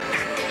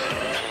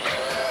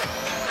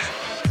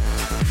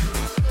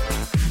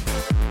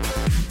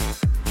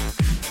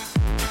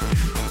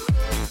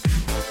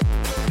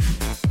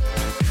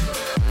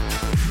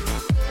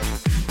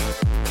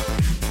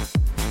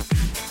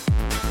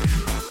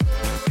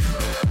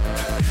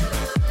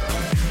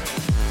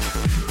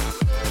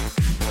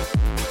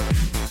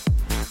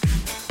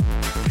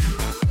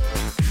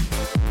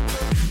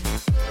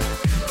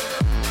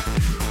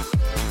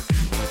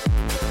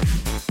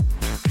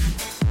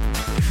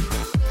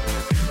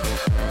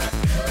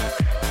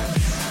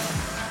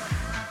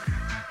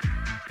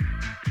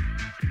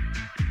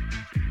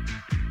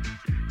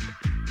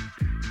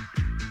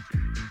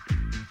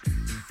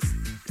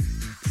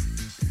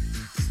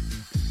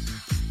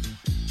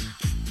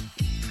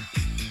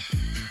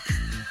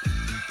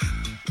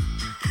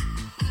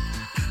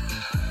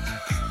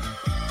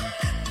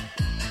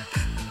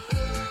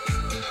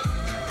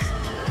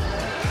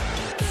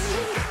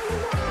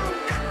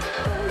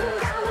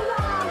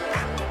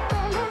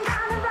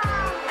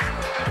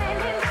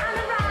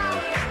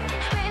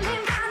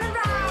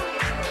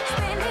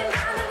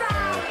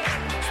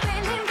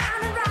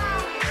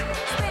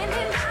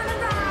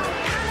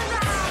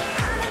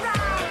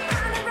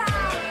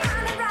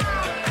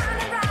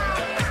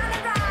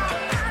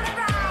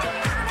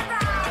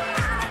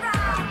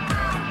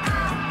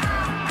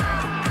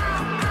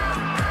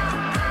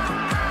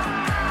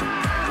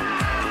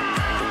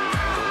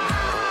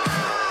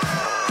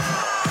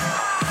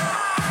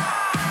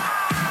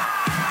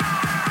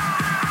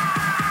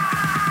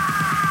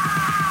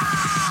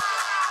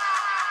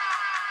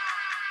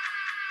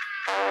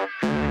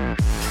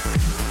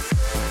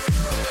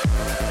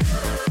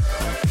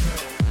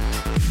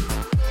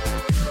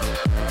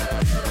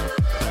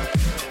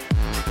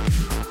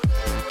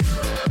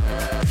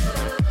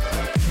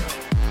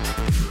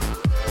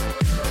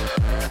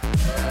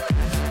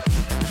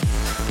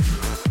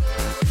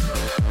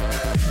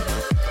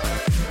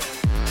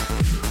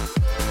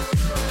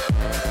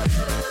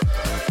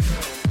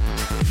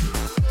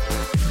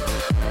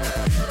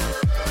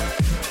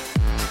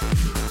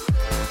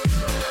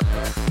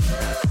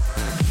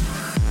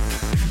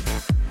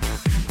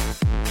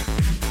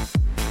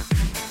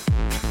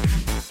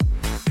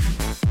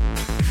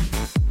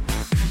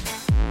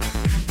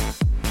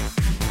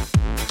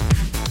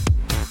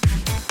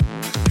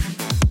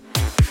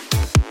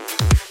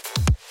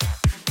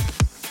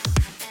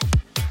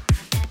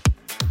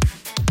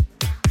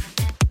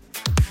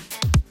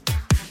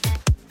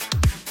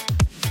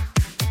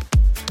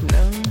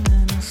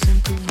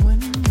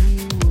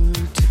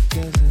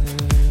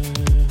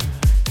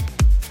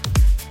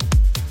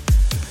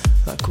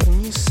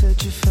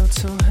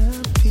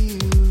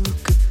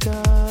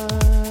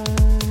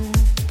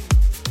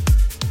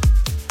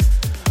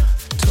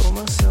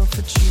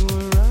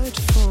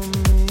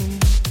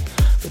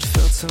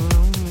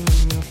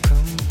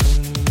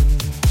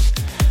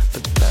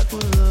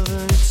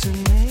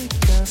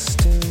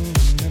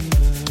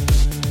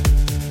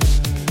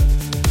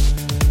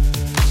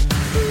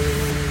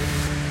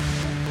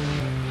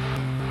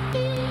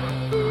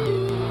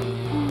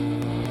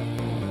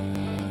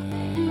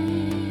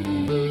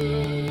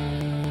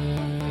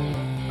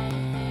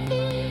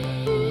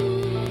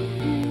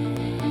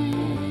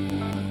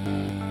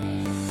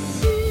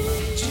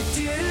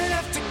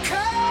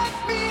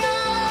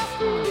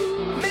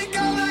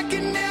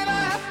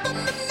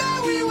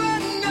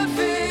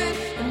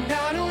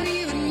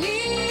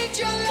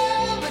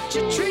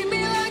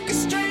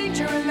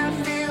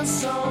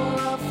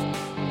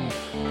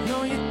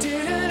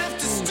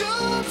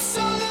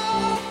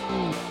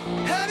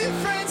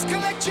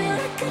your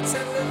records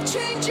and then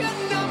change your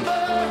number.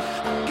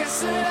 I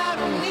guess that I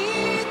don't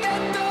need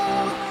that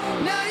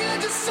though. Now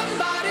you're just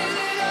somebody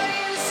that I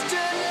used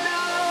to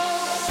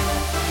know.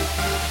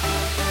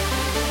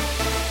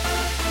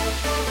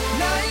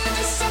 Now you're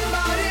just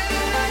somebody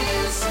that I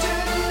used to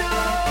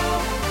know.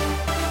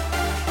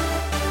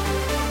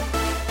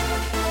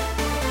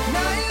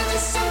 Now you're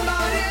just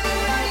somebody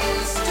that I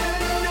used to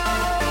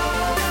know.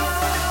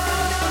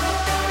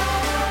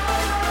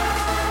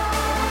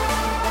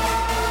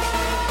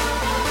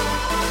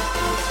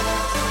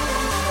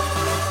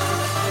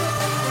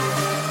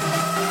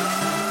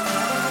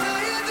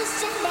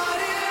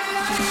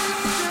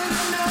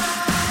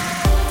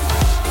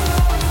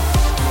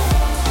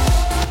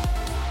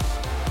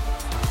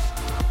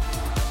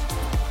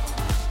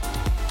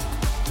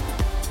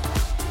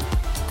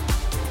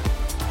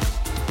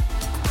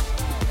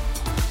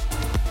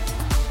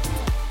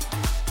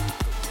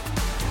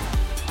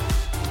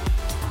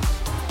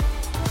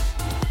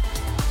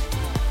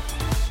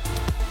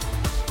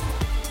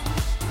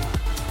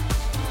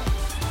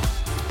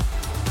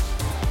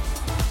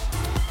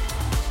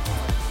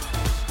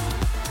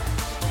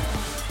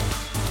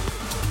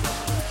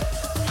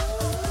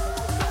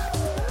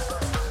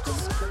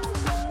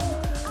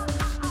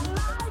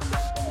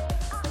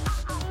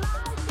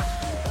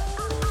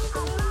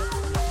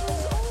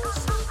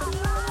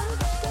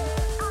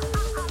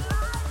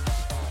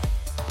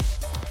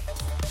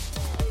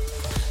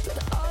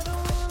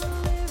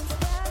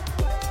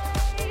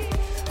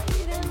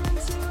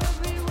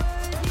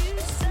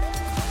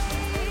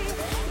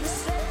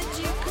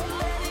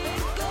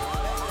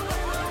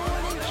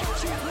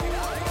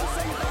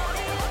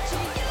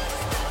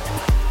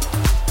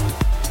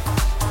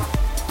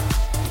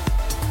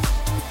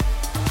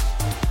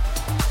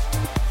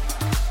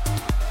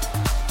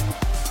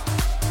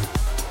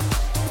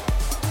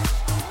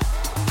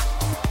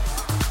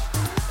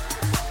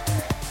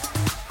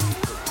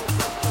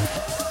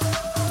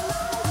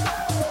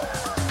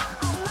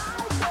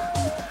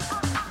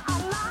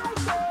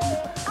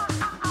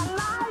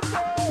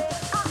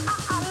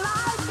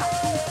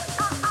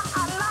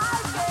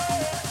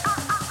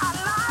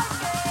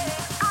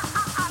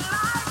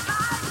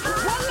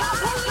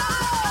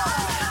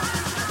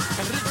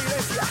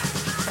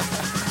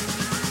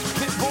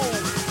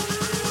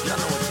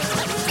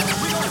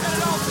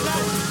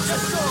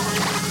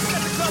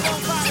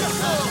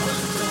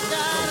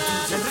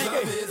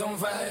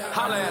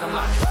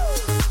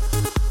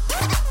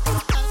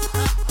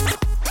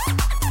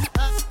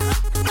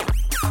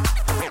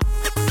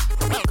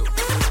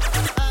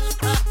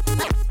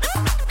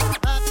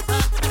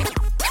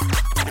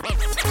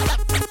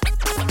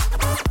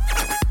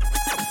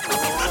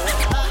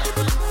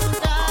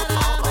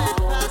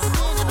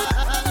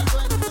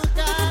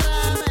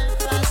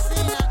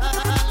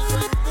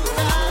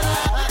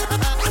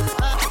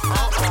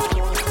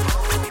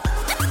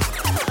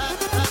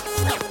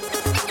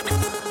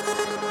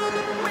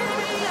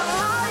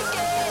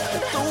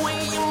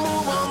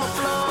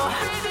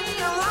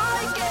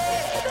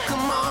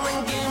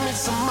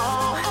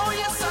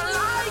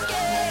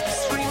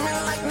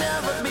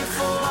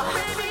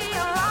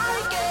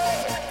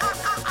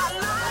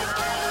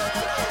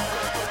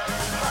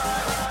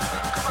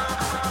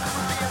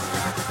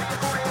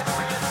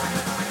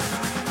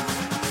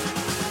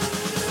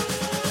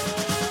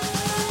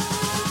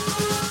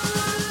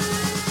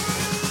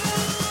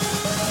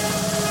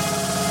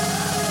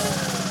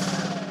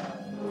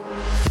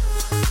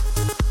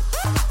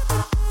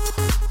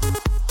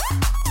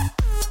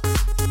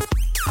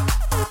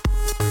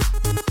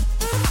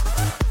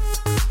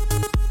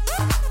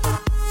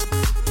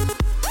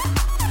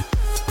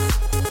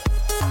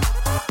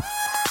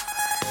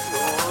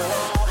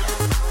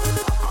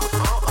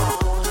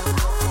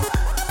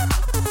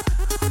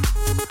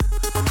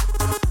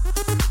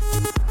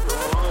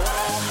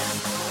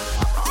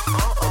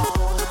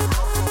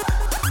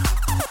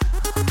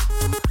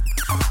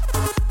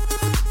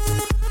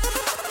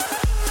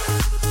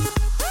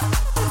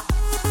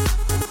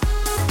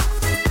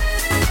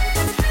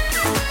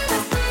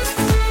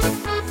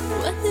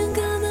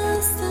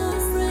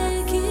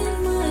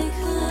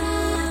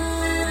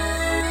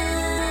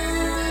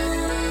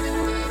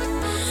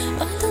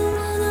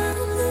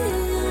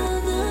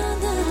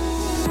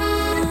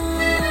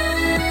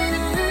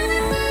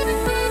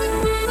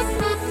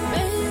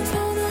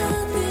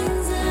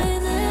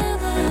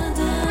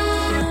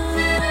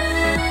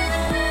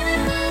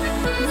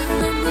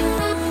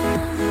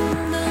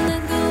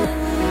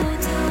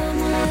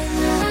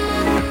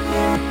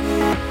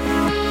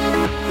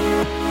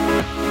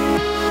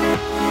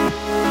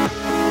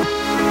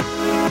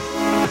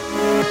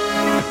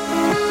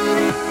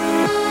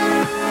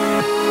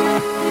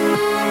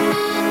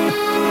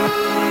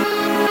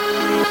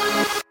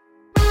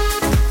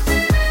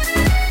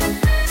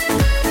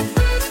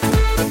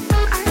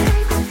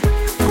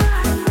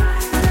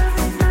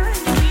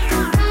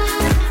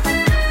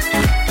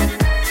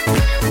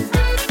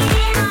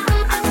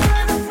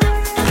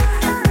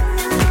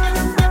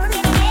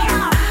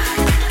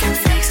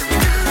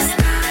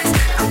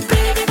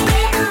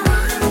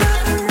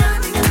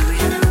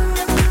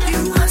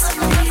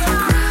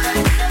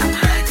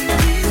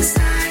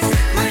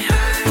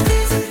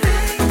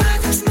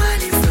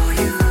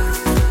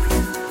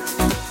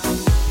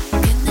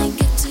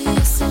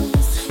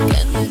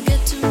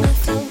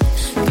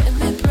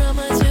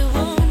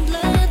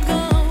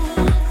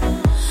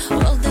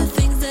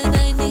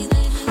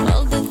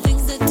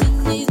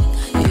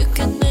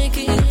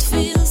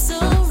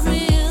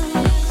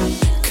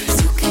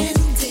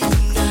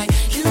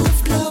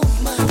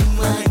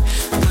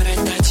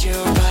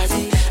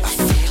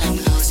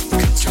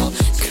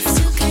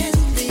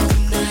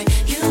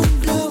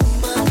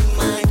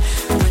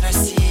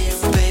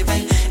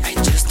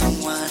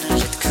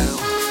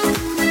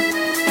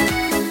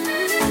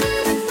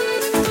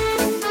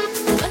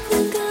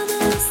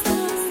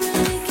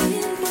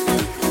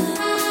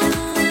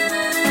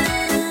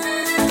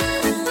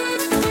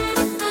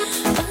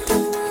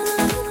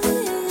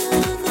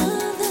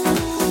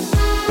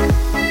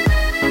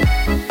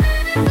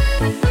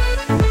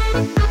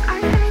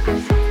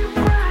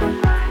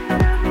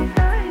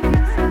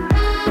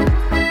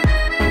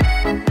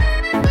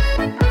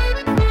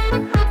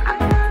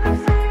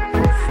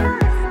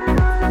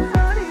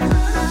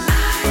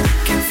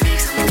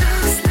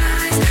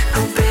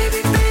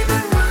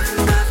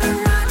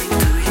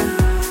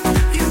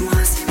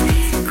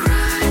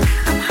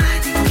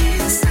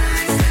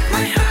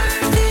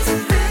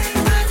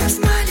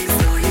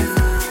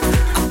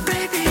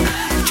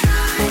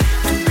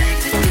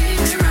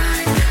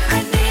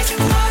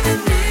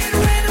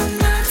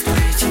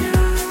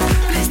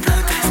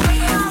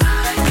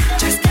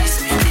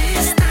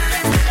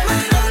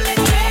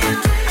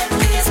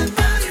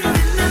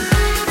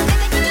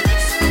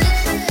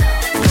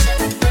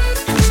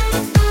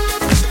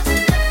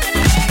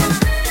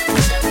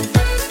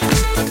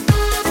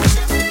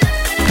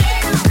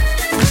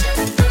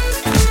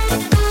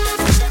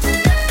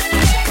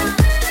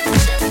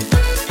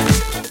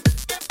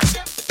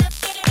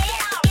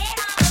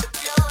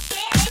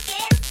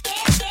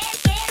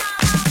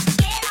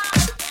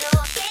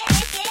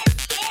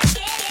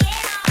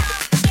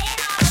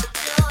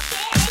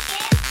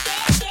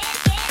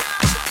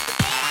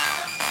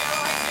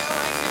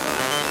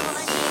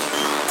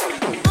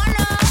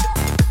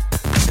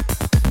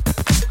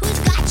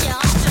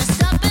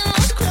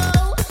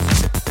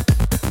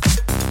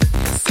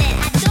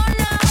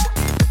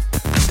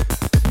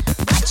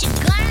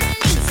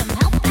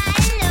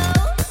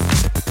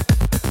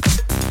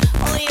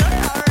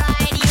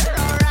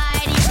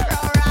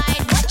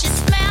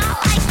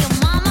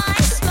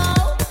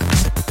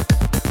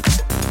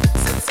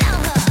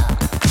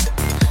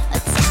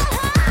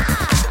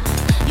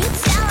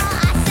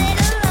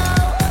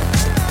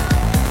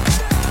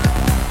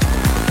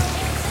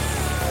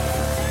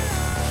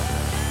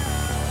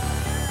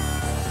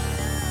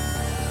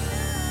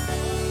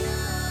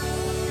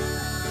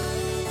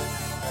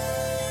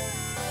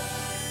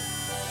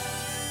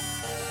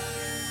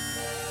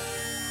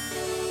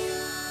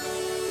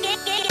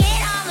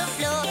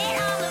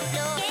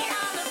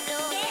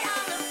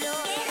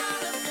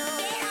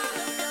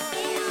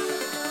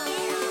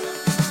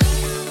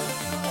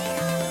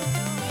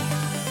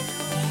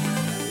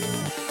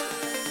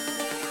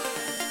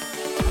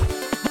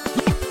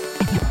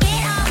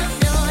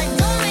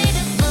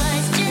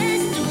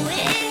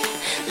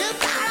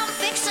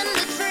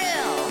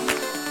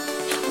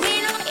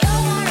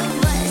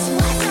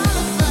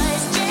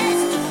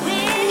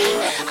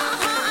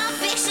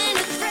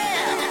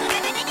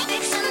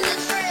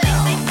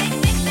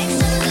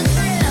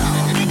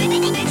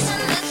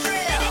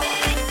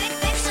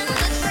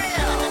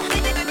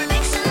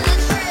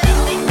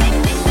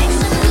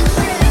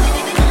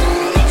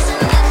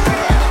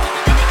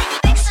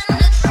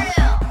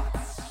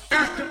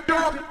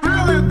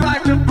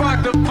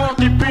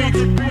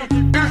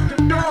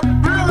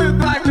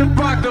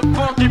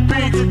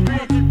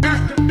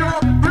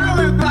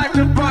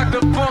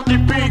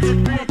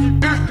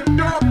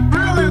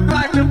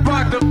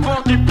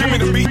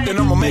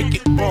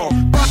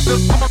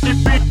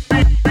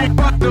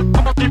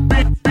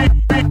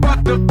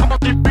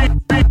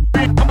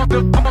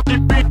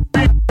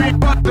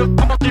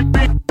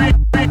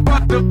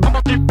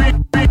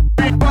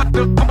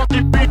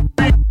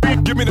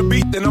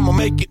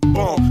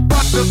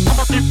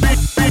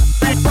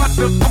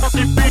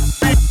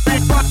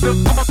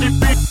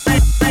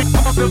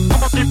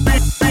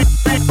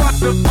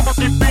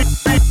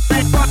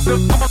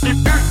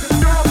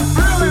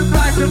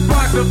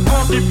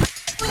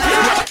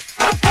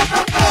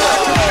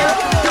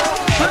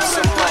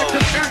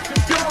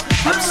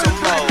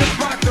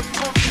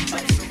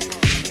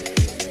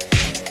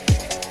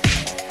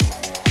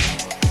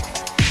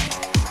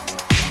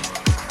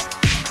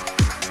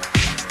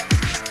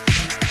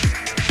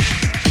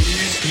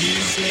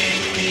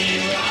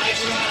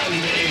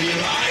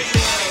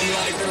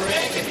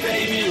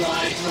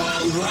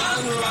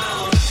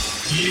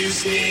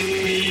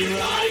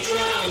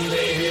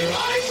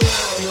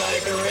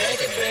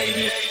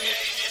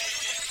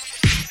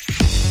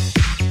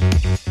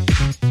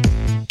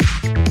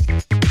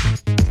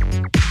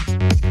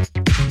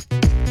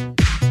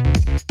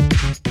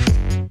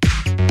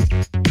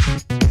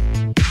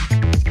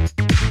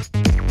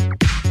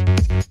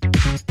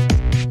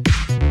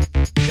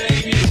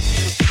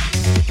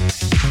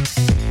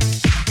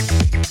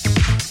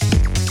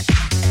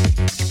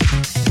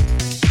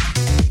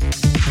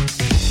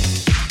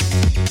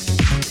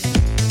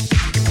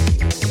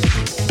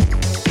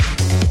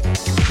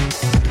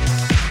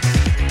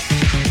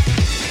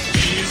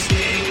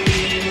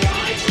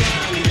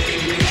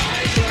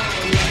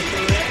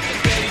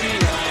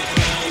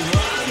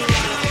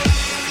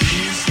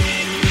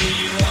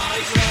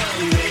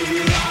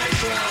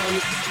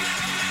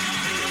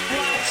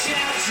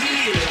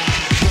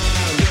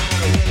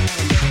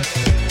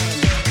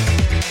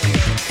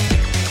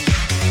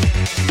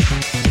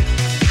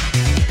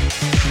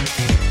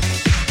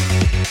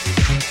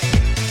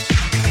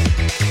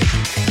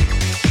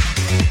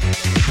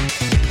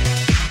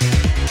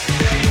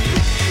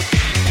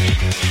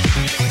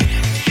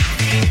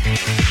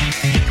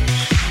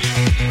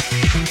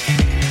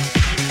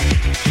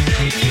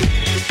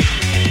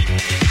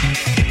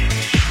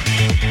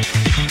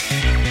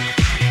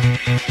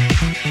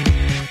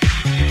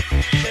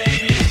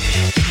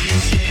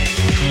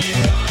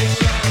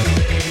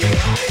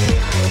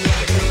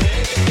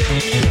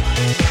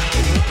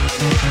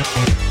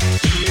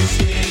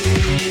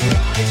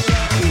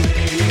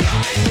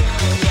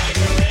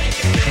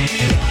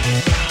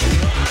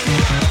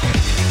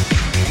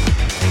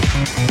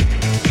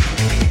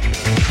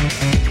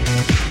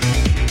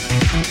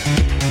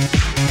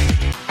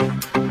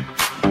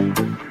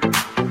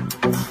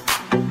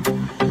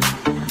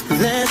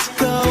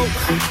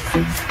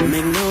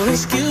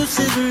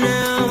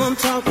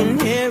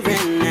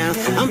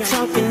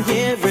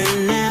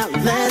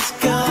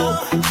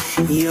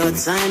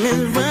 Time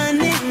is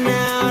running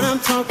out. I'm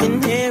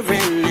talking here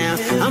and now.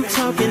 I'm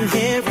talking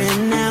here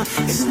and now.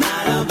 It's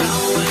not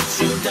about what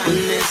you've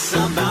done, it's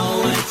about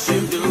what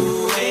you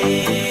do.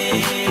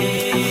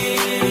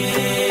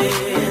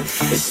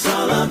 It's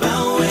all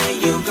about where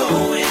you're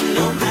going,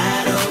 no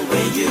matter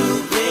where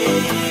you've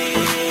been.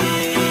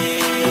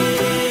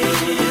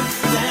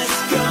 Let's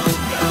go.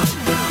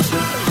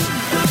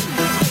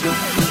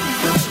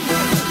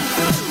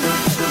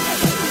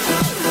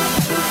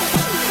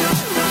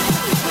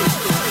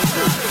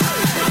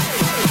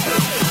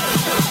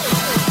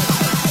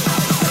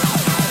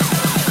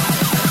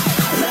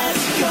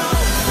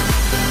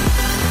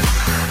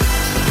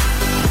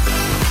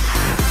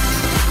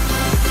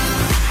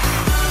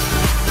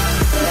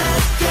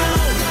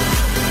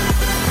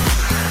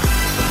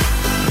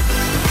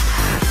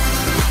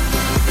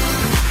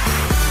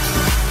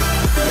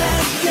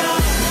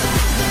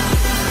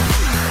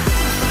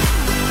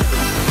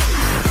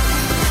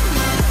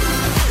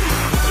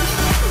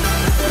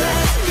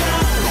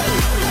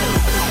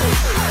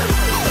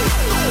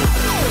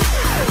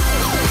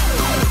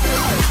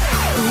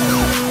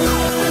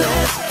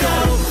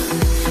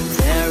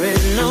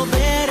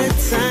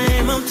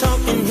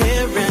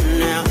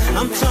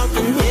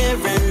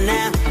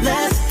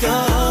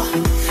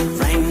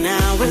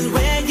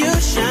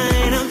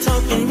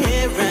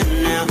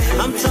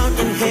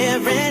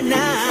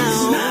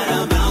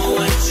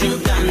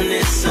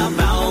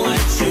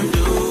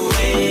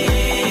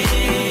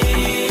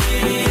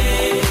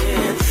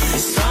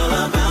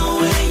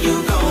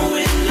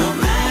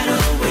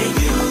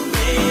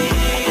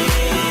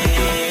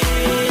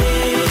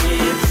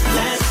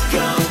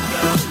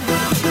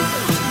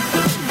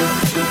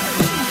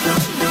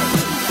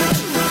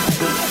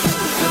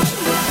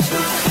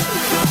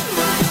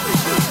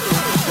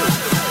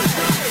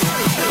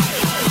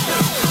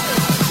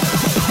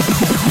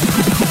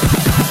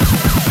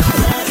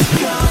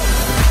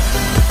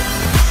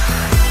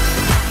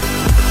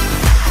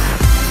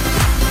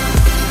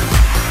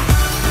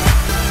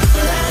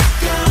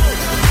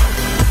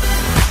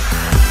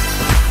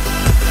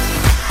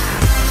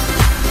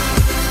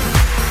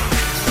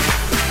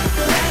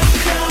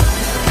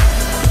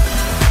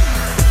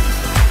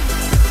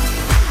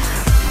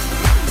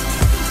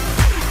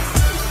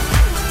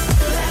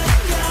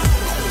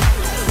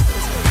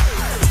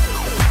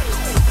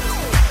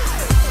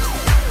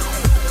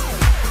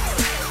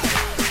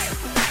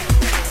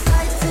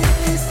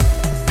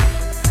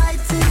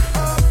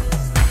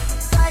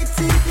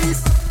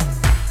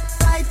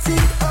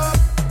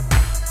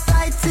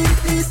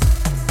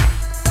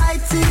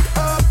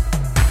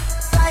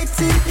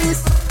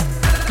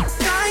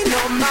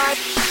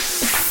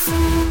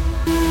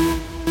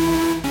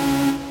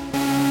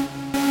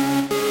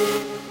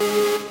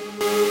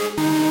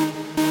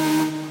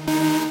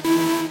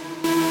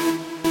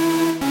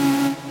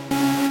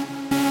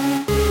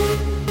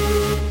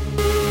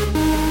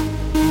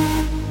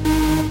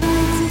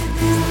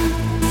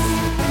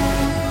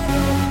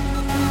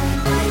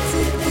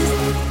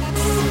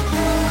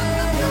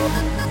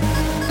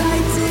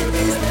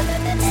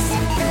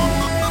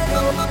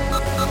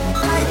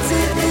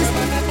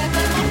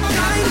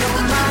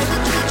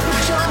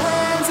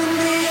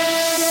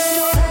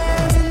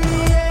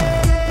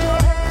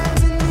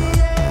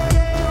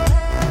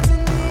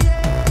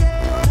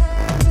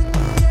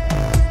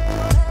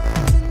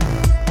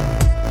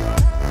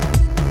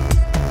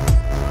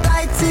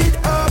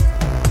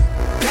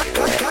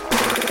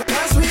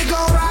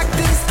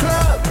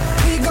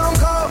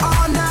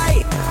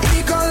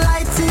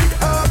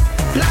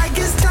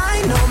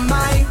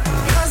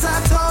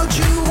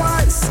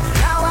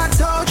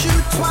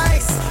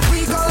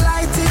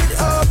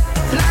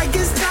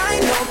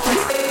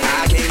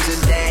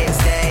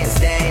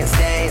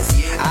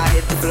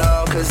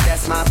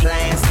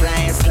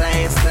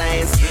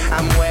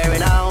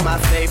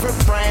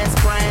 favorite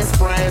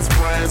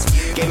brands.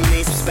 Give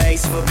me some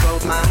space for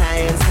both my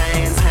hands.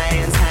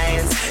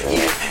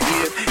 Yeah,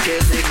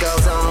 'cause it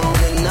goes on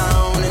and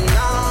on and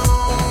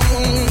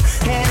on,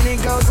 and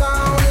it goes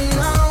on and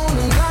on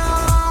and on.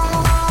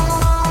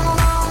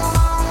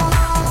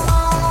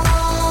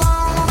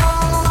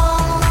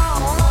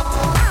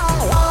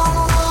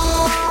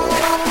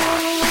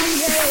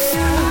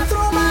 Yeah, I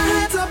throw my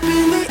hands up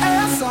in the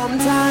air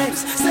sometimes,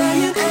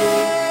 saying,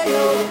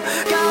 "Ayo,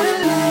 gotta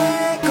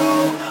let go."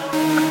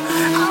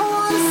 I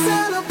wanna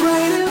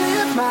celebrate and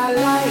live my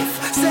life,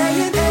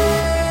 saying,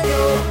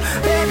 "Ayo,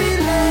 baby,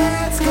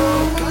 let's go."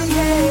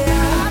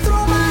 Yeah, I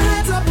throw my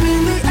hands up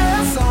in the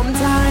air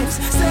sometimes,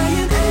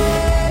 saying,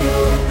 "Ayo,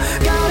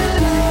 gotta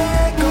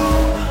let go."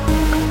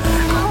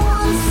 I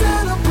wanna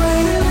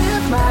celebrate and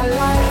live my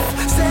life,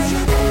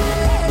 saying,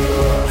 "Ayo,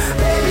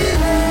 baby,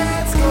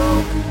 let's go."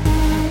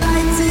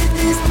 Lights it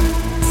is,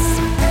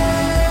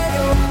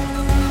 ayo,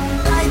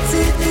 lights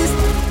it is,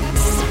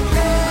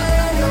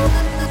 ayo,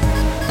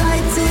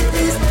 lights it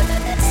is,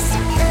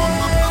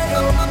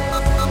 ayo,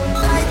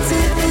 lights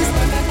it is.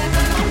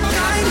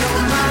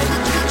 Dynamite,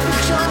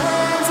 put your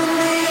hands in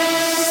the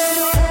air,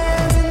 your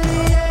hands in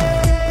the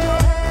air, your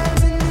hands in the air, your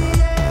hands in the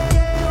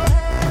air.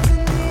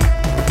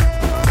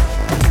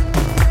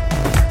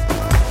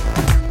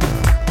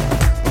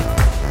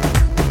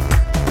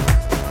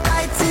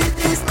 Lights it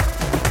is.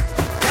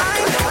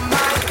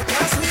 Dynamite,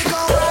 'cause we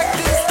gon' rock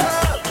this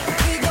club.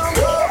 We gon'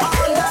 go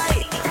all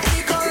night. We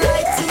gon'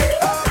 light it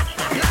up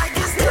like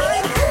it's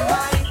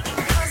dynamite.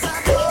 'Cause I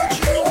told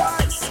you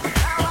once,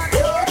 now I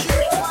told you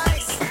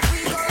twice. We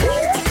gon'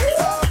 light it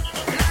up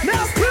like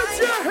Now it's put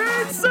your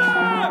hands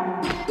up!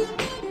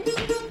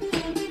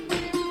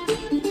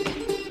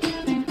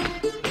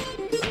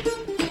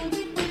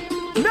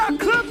 Now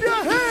clap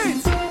your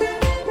hands!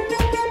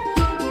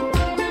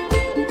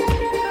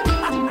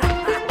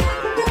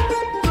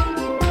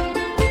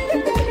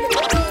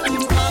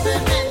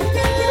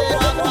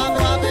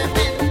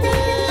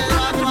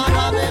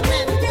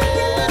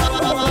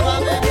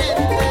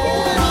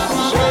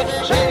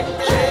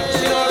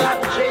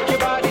 Shake your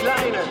body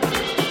liner.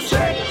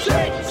 Shake,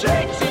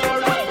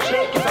 Sinora,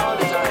 shake it all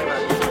the time.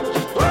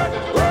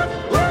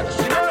 Work,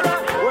 Sinora,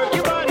 work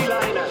your body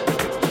liner.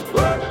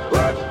 Work,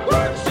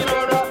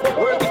 Sinora,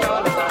 work it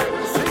all the time.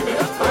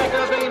 My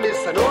girl's name is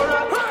Sonora.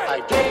 I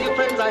tell you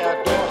friends I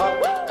adore her.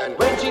 And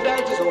when she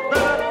dances, oh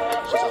brother,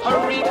 she's a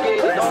hurricane.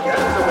 Don't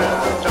dance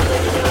around, jump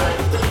in the line.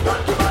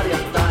 Rock your body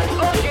and time.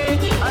 Okay,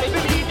 I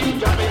believe you,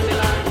 jump in the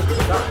line.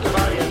 Rock your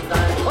body and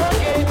time.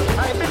 Okay,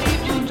 I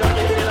believe you, jump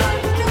in the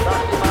line.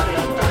 Rock your body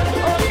and time.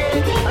 Okay,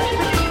 I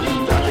believe you,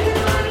 jump in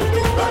the line.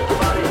 Rock your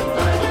body and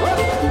time.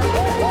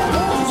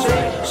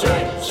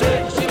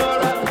 Shake,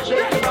 Sinora,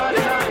 shake your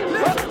body line.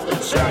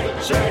 Shake,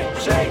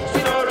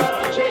 Sinora,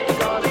 shake it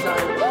all the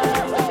time.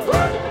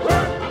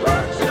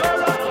 Work,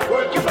 Sinora,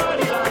 work your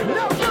body line.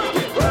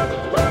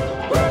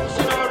 Work,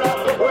 Sinora,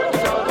 work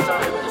it all the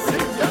time.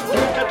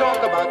 You can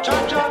talk about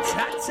cha-cha,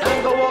 and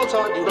the waltz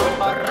on the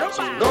rumba.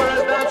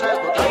 Sinora's dance has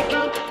no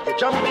title. You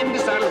jump in the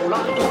saddle, hold on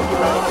to the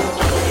ride.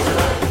 Jump in the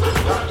line,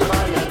 rock your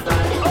body and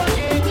time.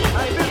 Okay,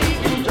 I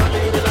believe you, jump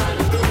in the line.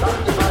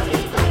 Rock your body,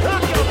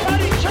 rock your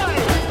body,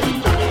 child.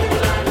 Jump in the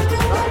line,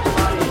 rock your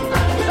body and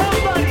time.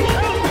 Somebody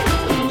help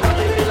me. Jump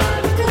in the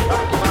line,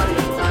 rock your body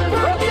and time.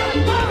 Rock your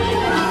body.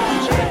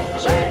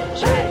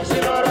 Shake,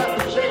 Sinora,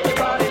 shake your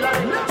body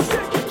line.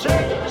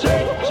 Shake,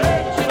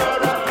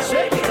 Sinora,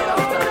 shake it all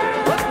the time.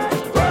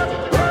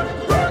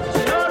 Work,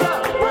 Sinora,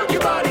 work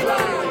your body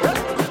line.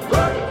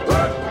 Work,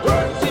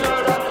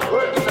 Sinora,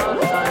 work it all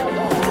the time.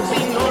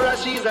 Sinora,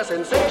 she's a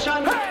sensation,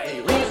 the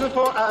reason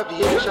for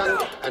aviation.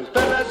 And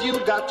fellas, you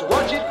got to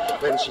watch it.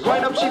 When she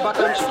wind up, she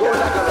bottom, she go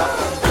like a rock.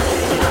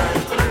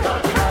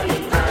 Rock your body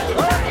in time.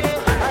 Okay,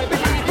 I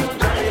believe you,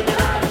 jump in the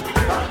line.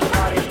 Rock your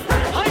body in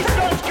time. High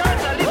skirts,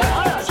 skirts, a little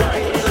higher. Jump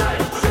in the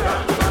line.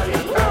 Rock your body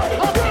in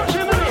time. Up the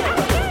chimney.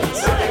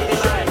 Jump in the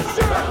line.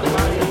 Rock your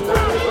body in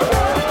time.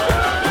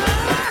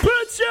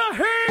 Put your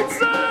hands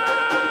up!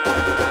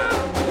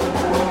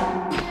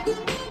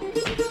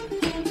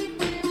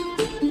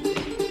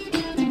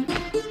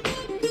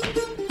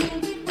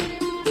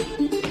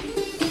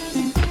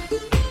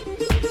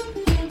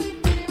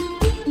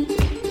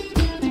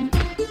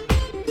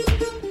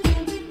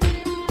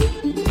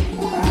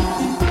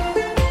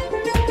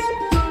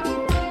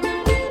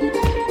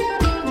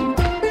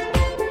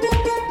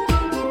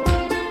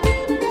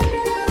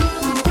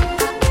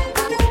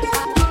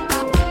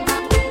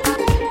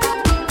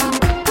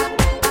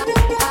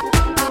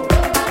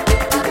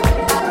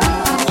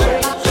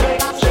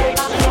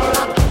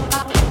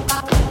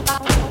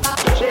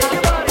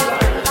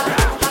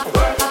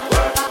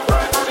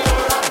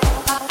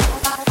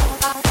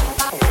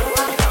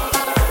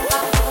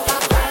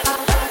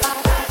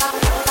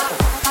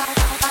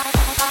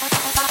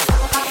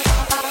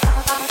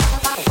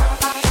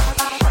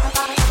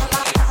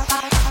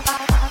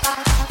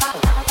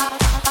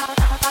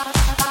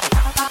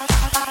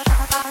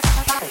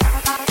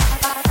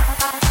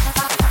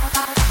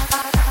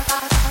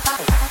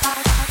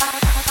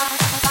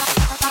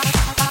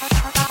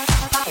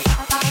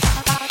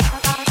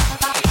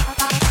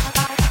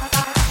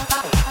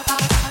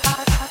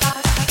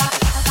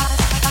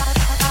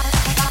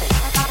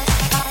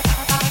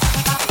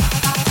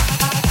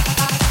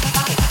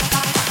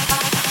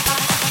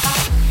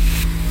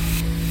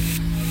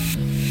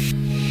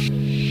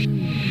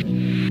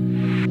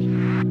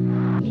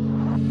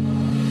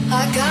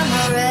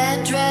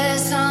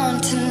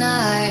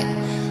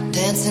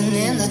 dancing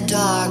in the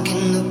dark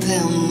in the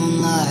pale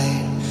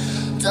moonlight.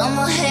 Done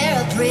my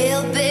hair up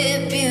real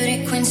big,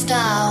 beauty queen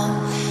style.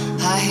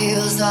 High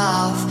heels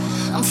off,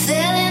 I'm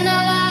feeling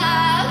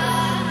alive.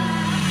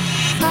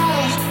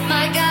 Oh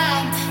my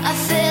God, I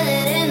feel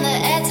it in the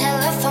air.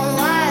 Telephone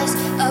wires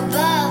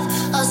above,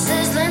 all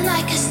sizzling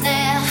like a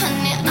snare.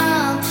 Honey,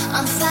 I'm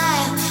on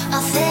fire, I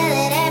feel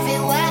it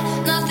everywhere.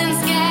 Nothing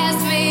scares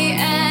me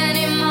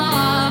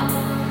anymore.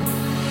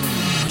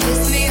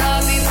 Kiss me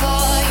hard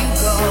before you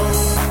go.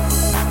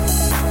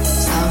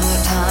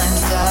 Summertime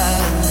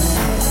sadness.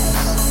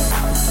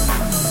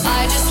 I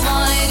just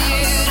wanted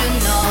you to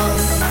know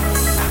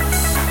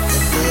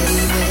that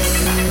baby,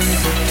 you're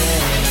the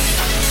best.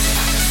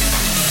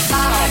 I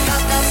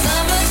got that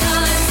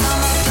summertime,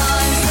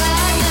 summertime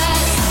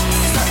sadness.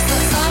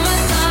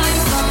 Summertime,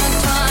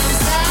 summertime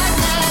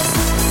sadness.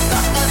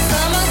 Got that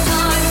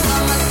summertime,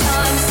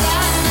 summertime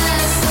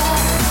sadness.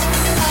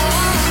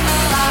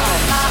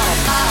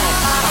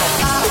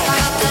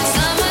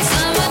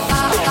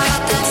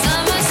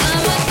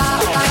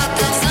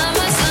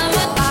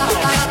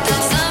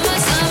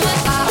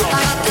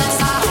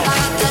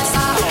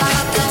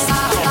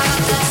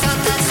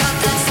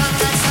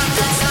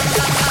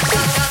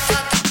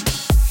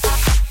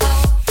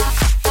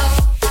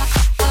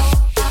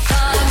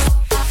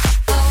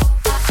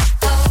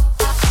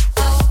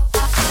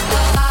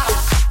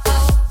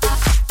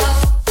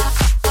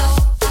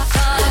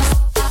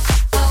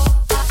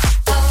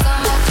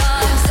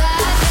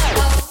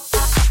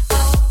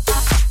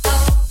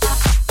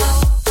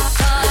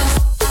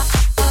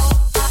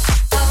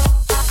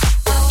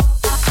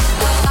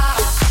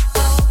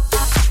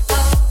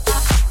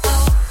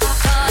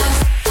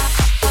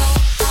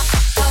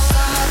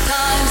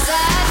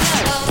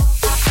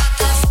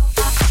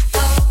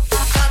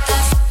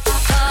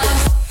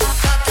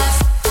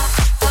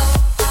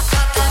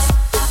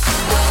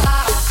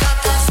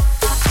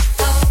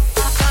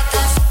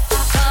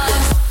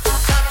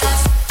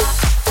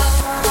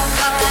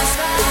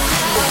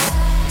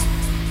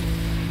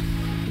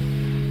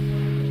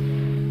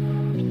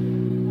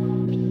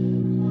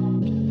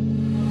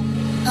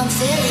 I'm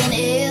feeling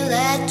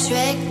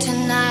electric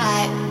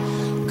tonight.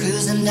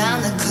 Cruising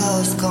down the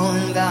coast,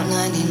 going about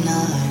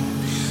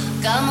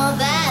 99. Got my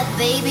bad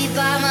baby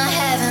by my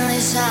heavenly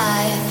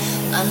side.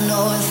 I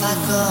know if I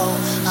go,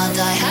 I'll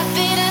die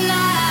happy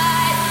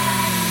tonight.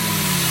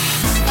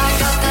 I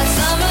got that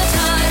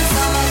summertime,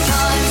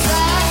 summertime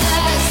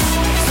sadness.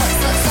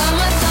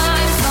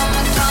 Summertime,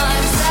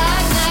 summertime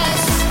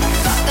sadness.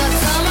 Got that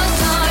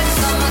summertime,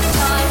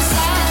 summertime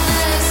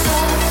sadness.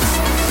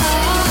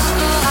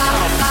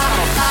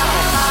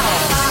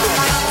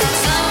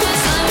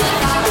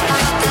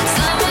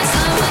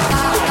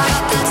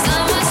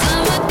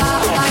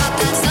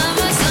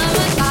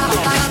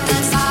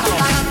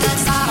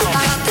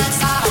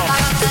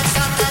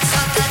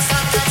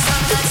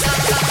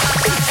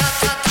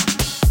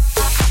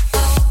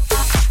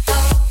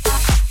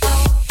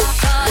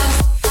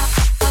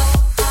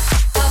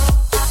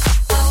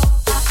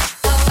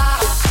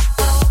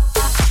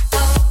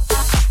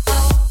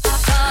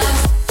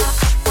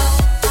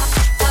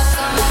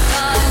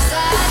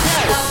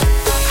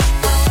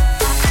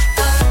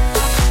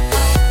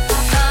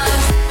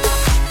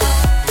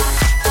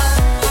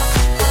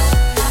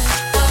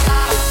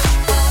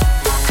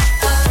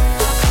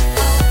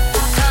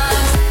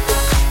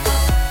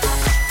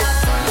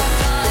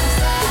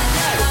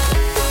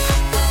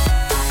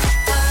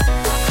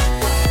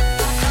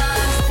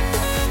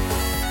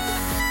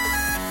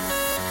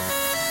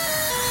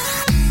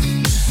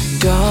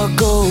 Dog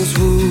goes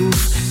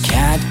woof,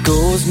 cat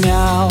goes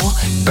meow,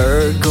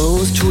 bird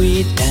goes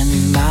tweet,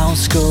 and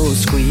mouse goes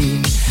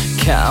squeak.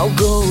 Cow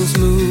goes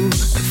moo, and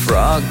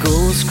frog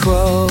goes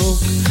croak,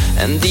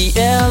 and the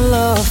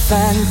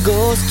elephant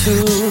goes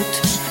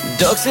toot.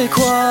 Ducks say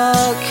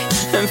quack,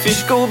 and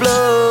fish go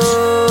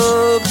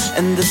blub,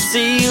 and the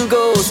seal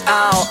goes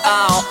ow,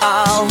 ow,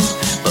 ow.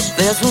 But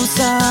there's one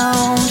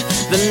sound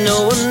that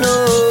no one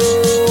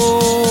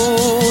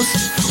knows.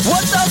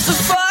 What does the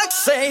fox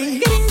say?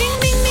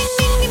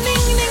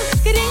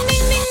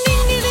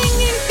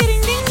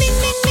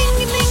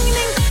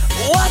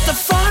 What the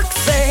fox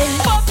say?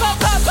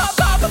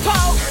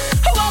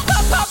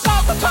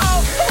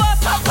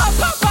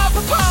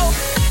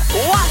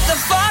 What the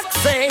fox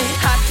say?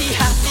 Hatty,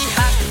 hatty,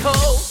 hatty ho,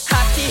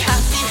 hatty,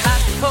 hatty,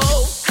 hatty ho,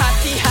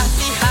 hatty,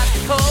 hatty,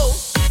 hatty ho.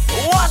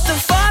 What the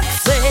fox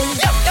say?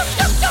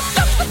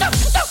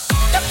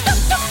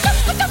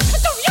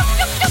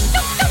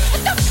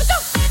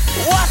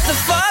 What the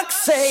fox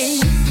say?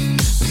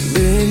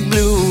 Big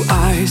blue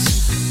eyes,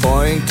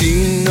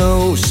 pointy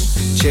nose,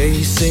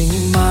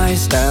 chasing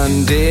mice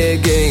and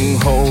digging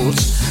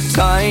holes.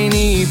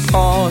 Tiny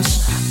paws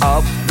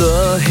up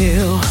the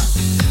hill.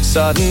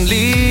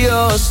 Suddenly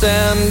you're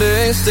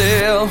standing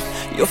still.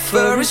 Your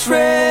fur is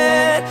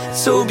red,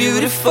 so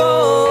beautiful,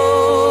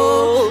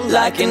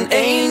 like an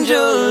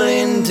angel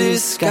in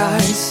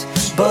disguise.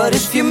 But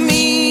if you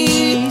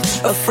meet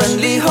a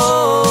friendly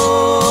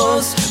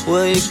horse,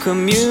 will you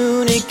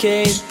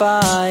communicate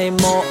by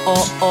more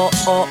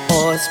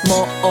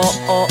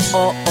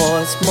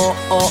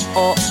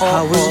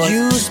How will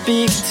you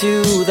speak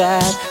to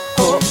that?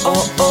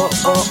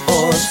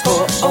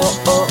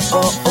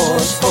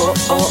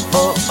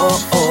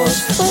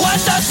 What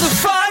does the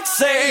fox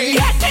say?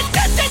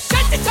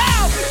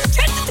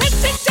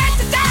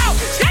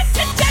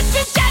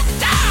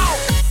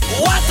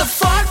 What the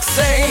fox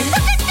say?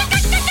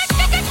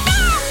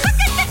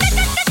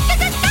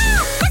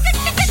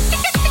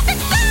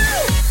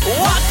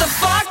 What the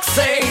fox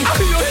say?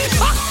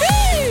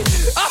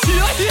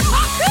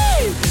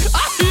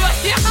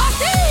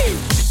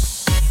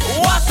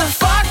 What the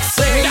fox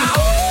say?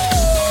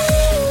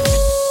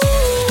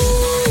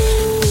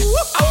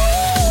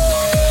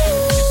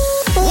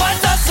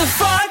 What does the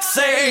fox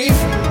say?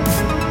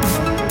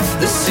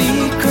 The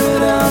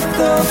secret of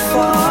the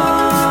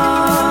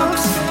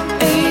fox,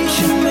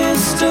 ancient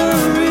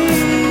mystery,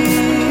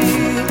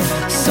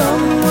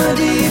 somewhere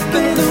deep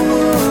in the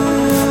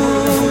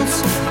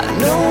woods. I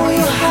know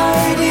you're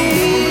hiding.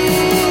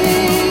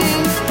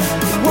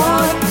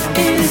 What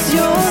is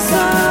your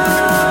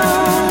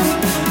sound?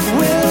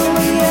 Will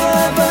we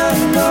ever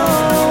know?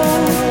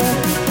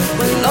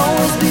 Will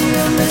always be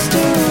a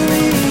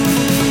mystery.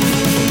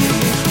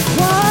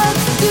 What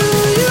do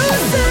you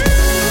say?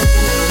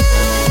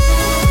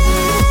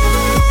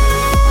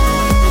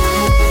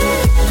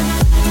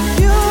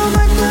 You're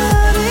my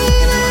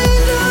guardian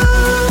angel,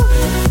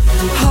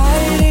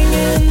 hiding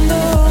in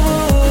the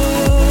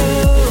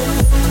woods.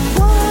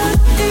 What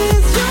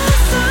is your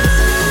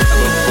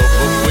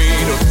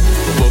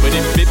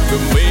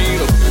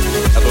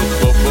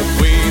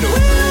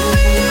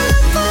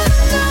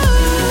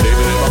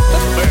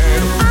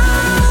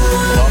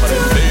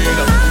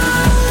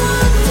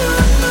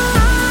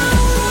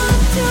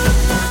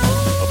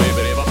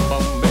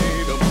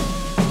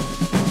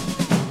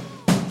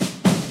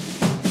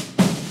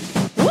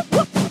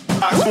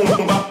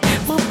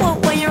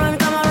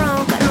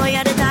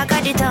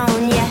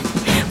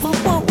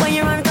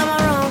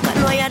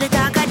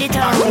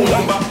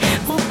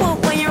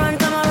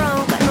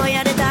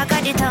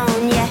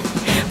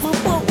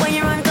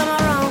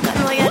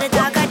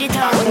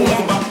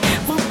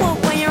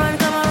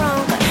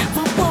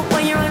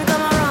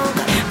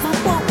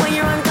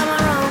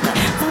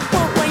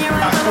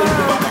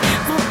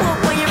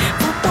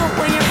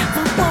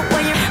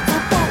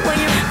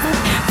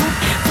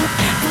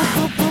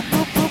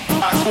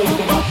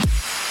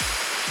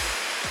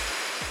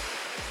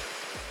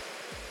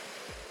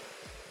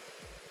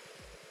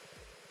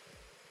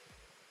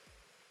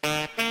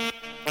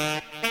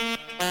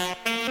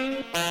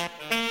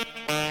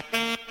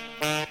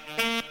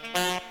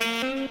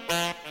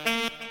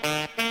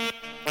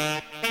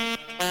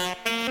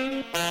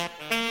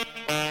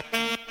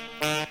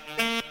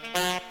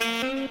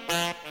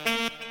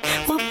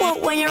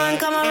When you run,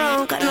 come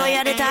around, 'cause know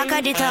you're the talk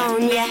of the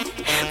town, yeah.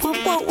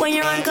 When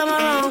you run, come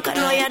around, 'cause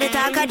know you're the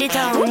talk of the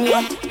town,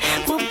 yeah.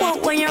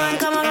 When you run,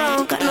 come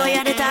around, 'cause know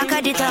you're the talk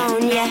of the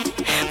town, yeah.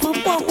 When you run, come around, 'cause know you're the talk of the town, yeah. When you run, come around, when you run, come around, when you run, come around, when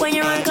you run, come around, when you when you run, come around, 'cause know you're the talk of the town, yeah. When you run, come around, 'cause know you're the talk of the town, yeah. When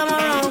you run, come around, 'cause know you're the talk of the town, yeah. When you run, come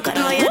around, 'cause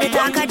know you're the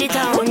talk of the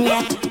town,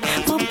 yeah.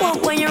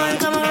 When you run,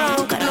 come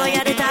around, 'cause know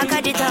you're the talk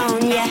of the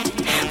town, yeah.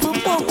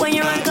 When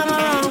you run, come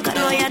around, 'cause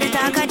know you're the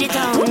talk of the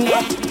town,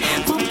 yeah.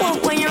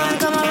 When you run,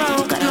 come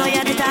around, 'cause know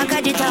you're the talk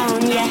of the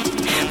town, yeah.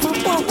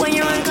 When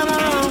you run, come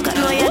around, 'cause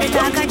know you're the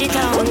talk of the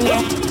town,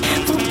 yeah.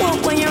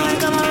 When you run,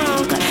 come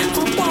around,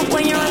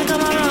 when you run,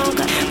 come around,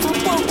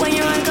 when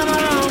you run, come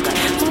around,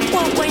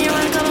 when you run, come around,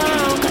 when you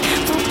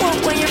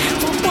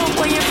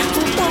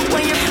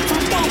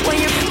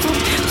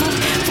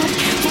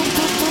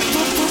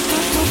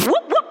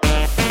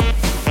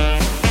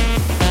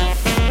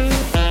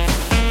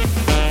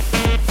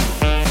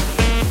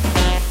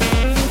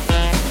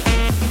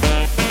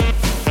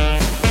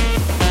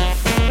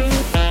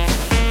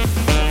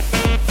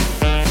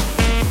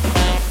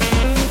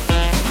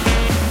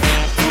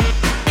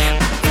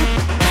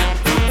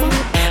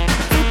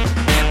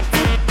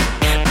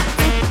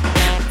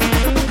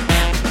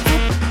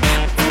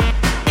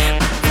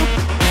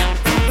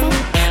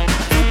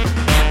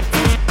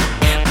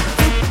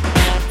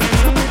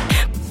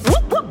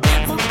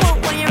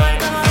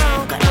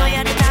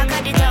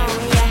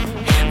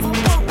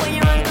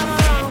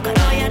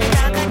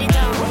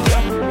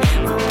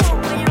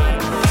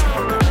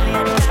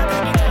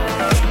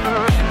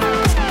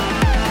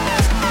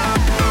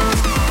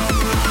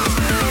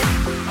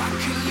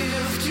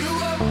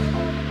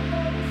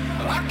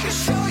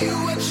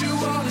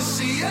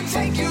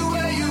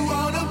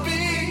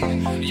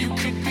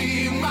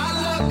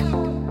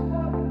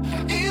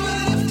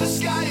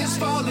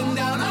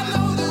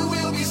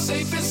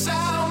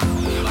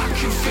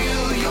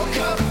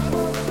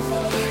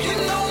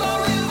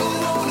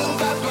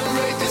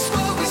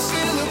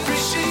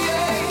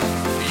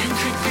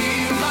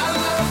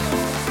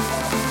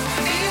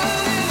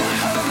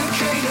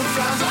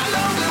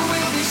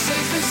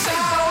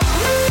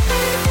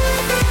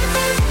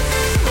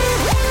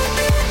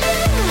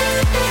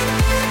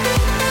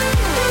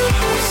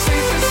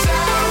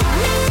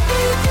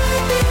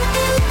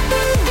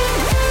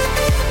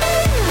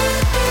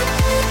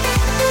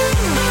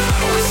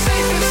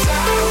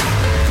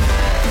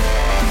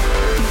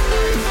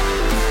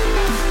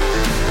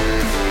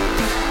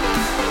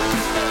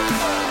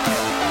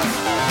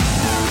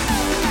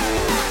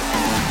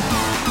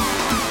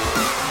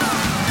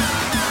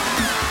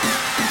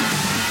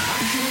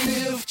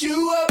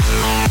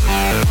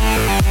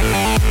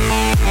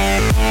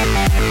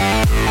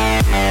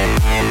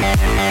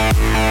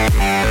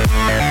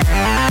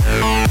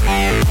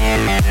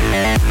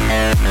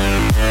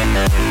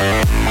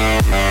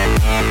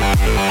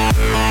I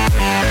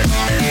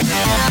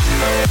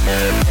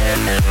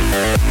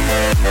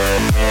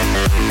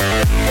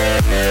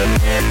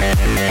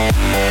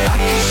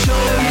can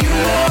show you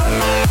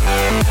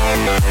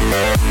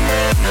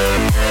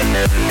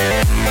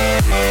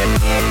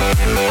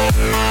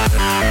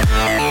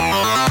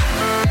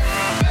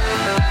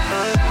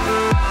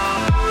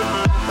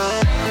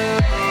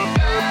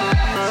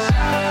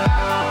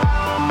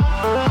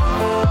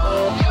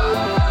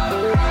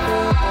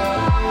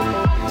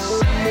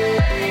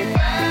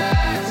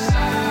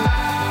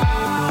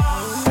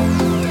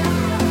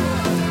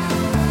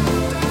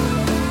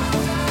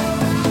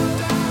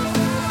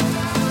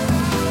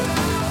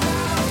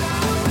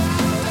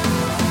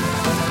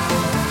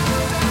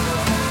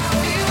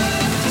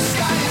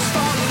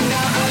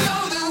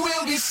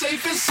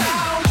Safe and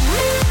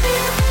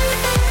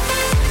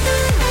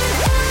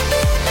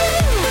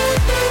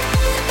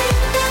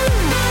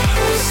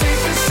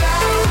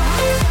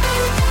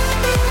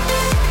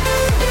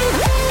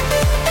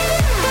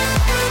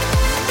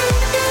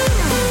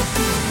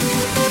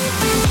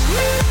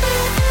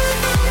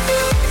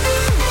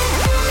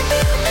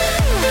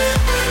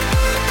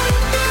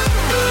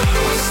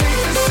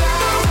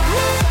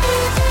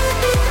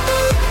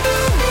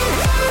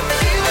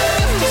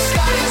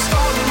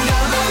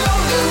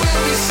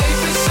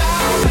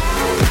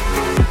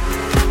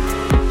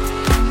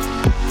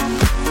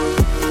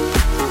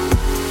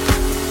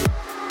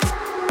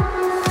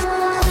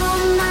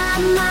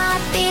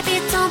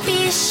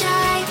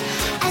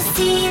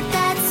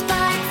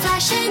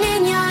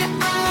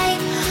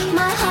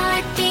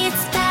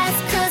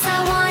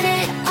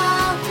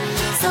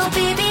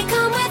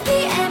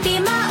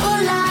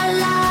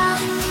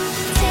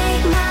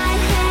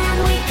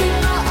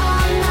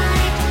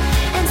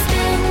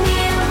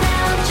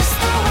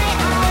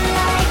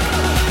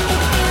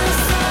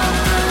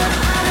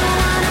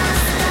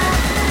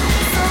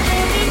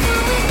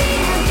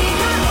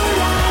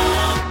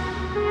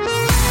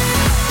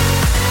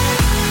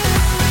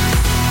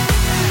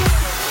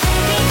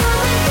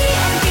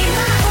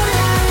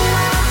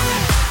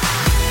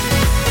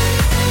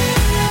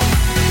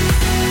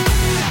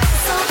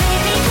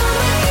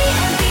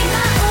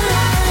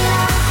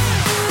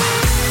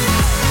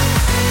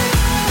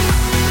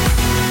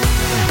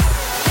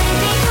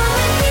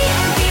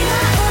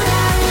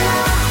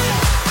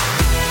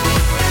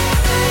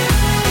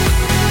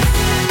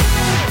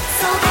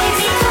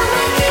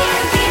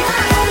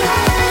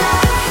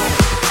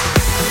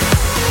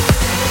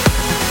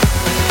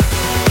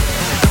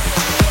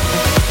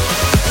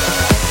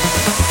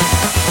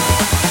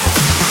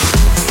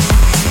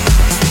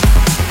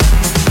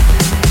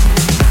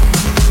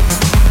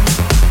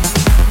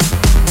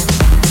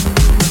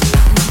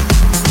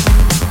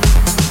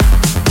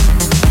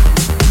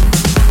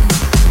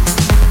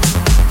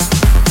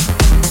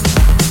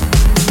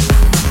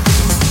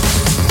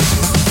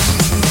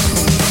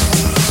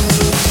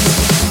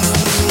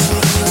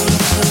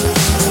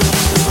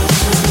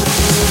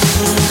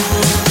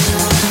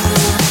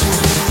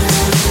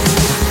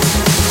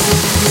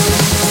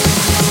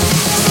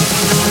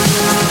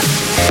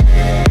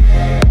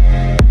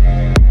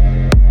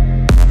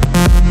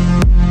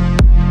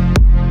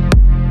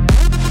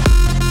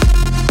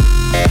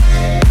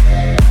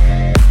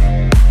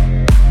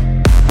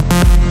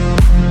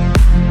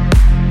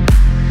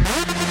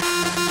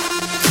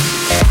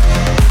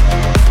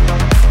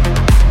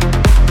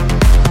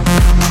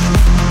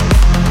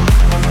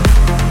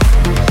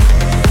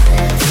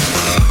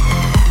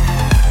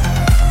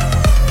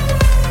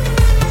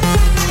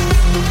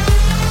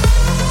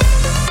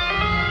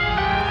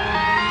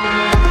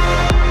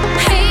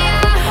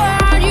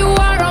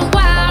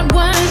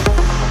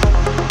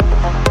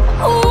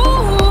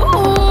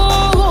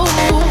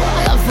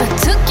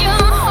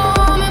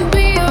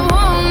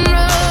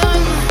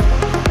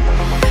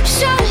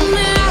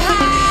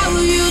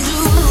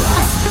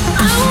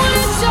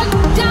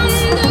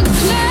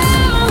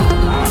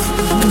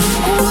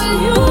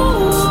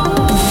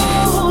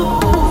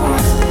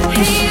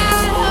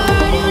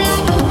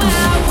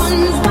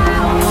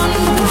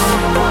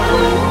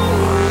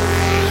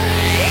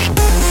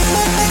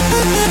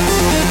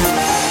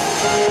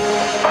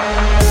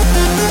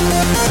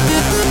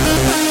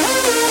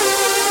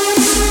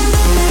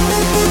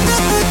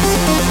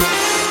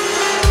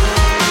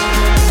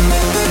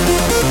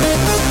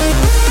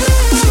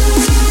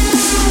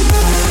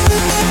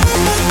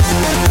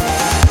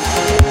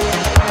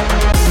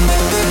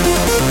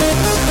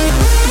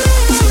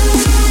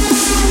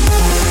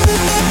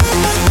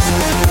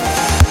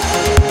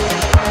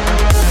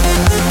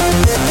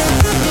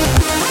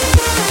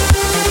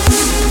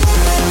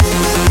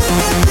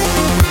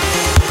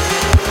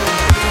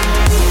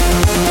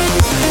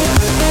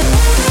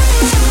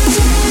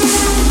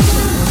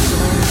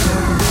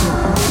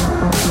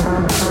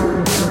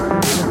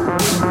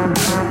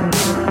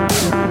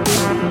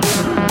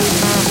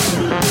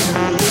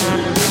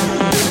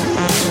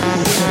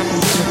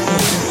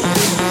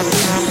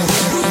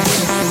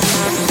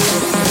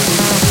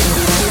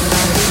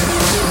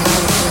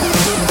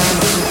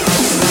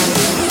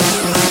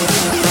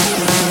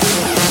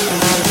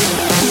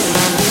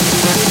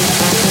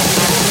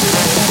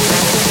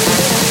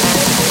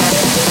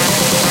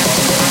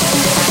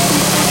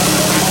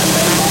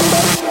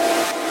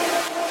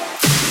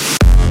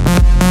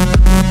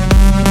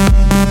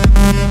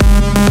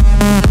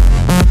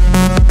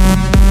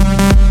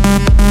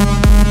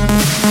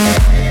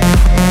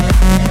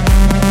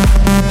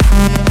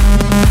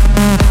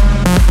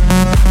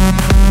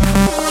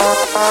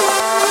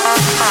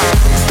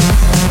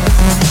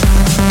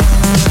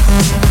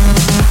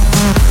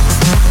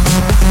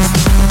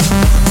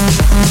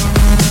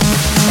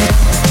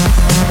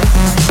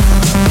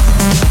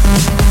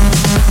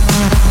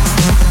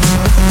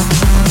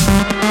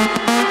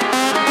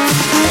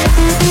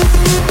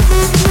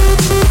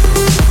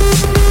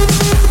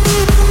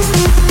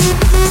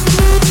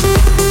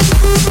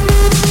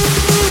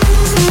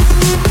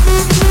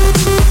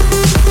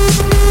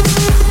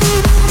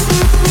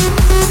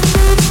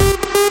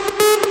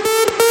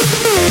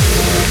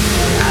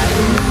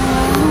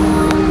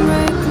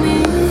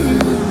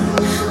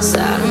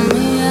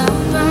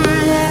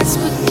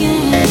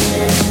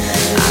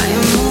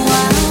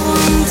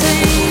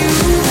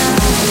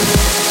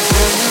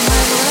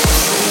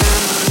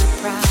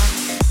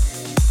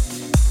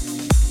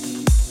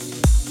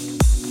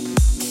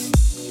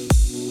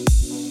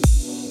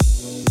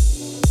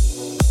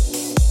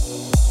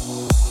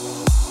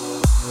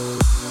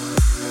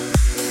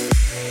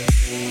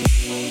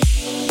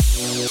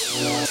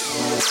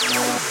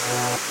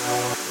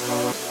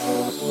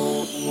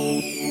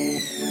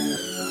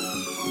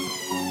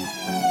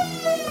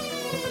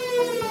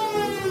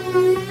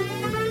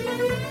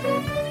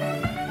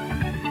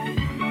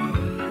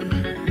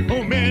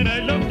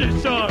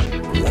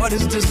What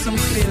is this I'm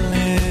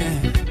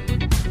feeling?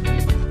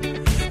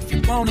 If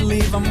you wanna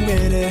leave, I'm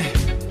with it.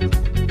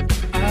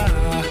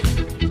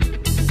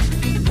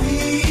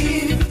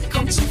 We've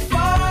come too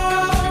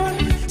far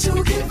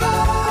to give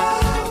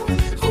up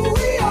who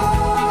we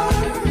are.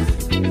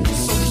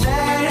 So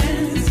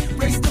let's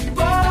raise the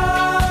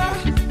bar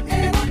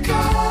and our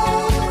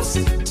cups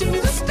to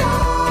the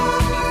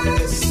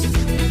stars.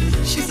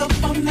 She's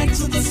up all night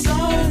to the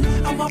sun.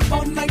 I'm up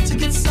all night to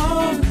get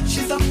some.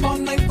 She's up all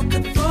night for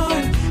good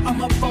fun.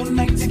 I'm up all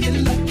night to get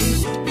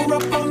lucky. We're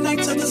up all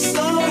night to the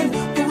sun.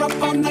 We're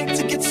up all night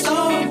to get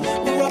some.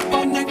 We're up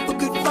all night for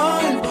good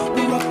fun.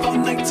 We're up all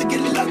night to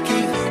get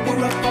lucky.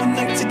 We're up all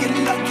night to get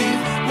lucky.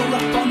 We're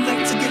up all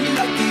night to get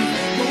lucky.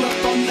 We're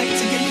up all night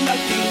to get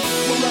lucky.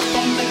 We're up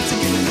all night to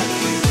get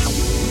lucky.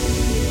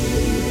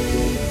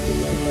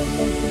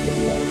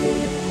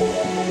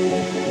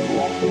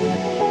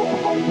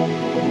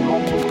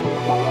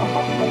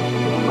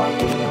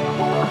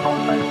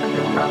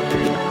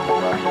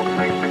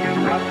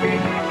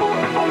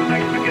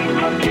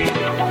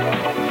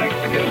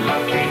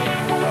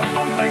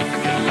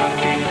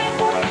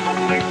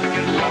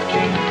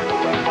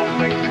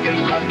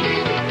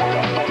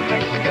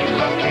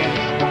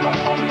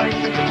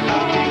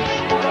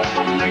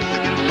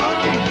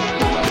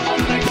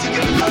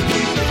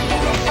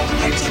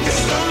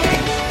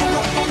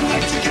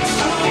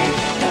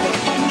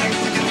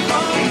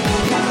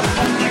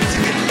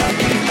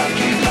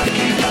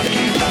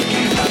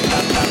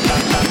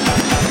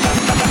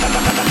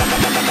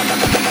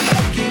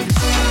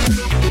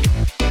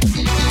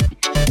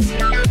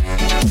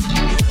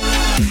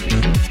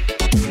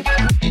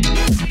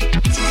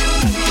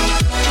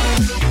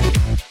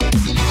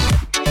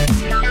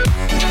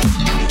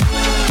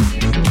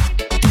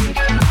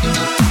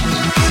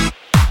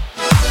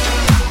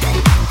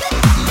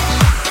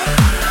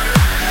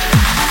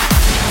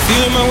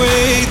 Feeling my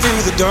way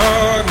through the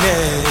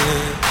darkness,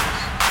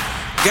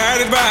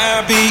 guided by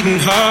a beating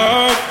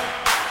heart.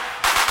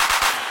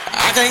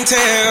 I can't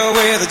tell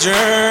where the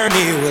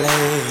journey will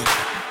end,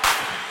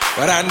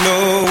 but I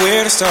know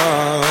where to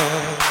start.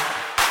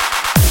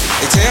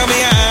 They tell me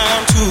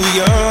I'm too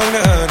young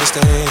to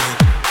understand.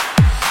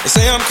 They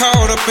say I'm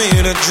caught up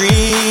in a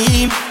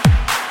dream.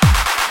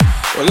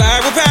 Well,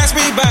 life will pass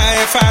me by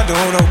if I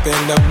don't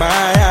open up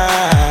my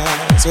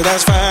eyes. So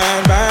that's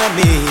fine by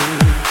me.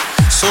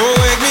 So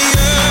wake me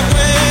up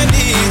when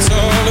it's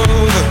all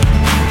over,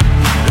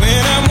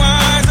 when I'm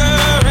wiser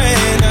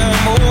and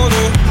I'm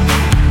older.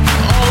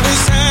 All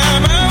this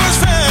time I was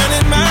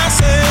finding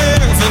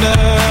myself and I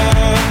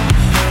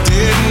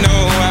didn't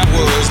know I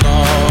was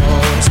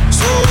lost.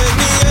 So wake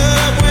me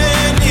up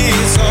when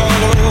it's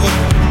all over,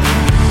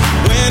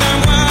 when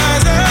I'm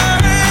wiser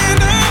and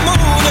I'm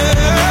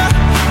older.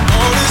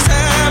 All this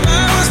time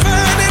I was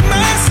finding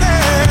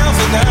myself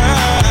and I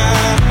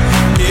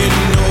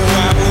didn't know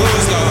I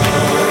was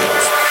lost.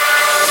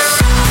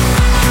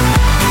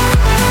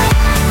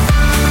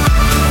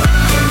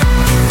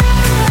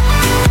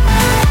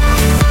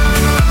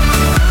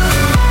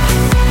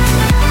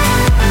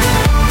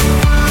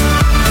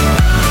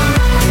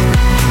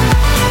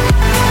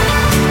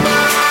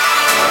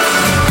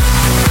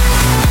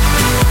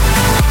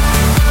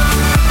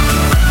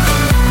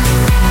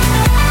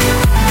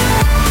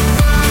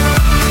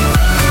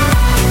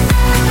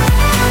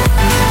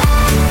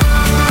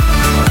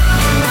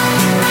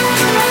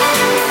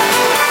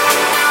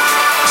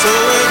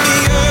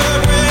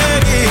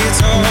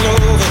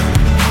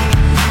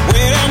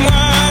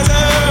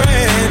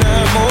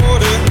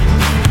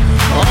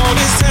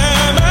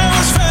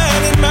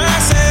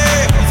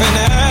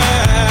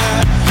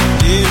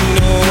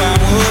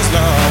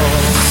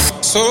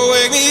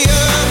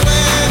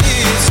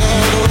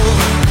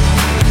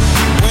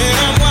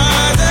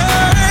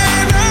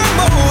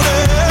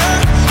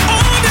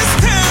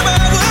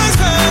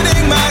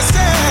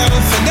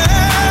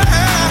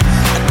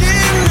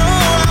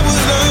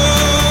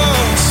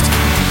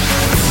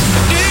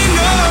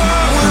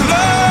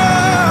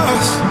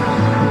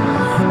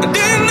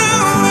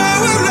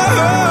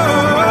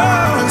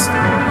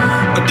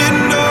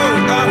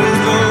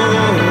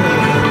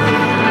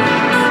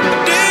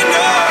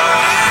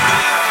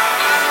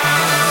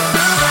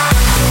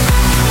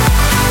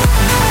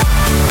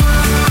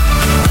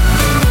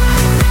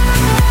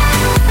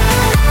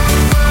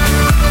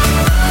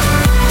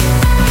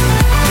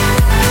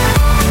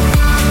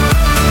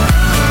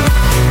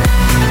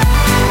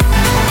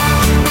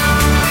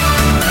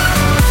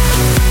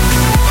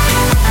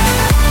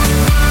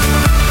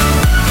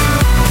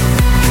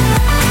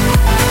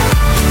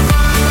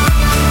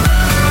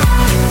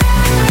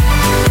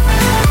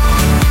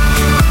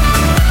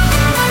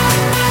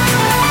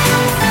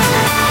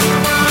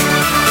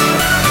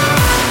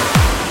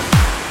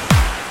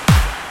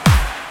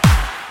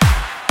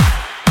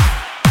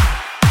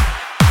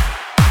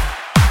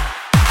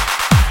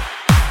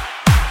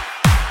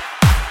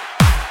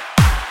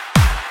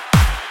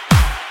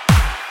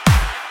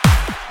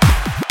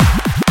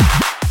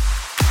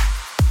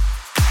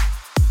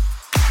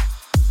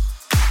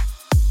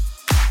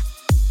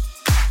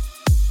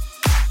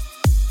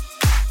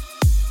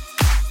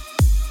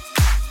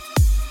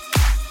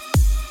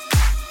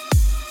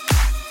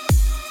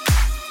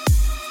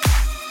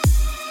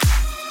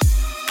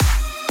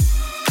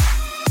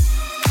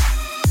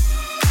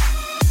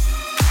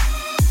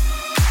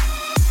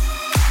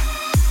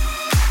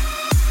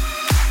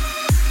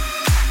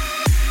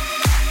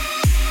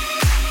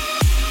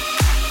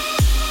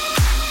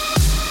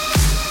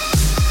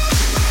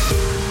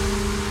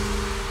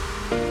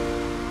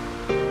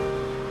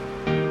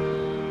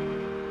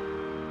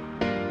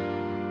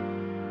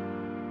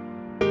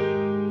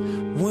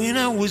 When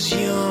I was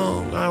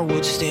young, I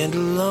would stand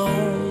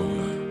alone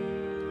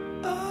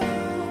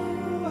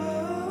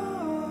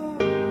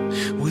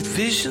with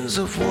visions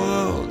of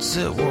worlds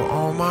that were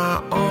all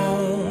my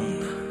own.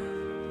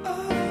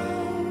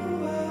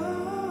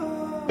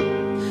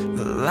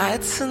 The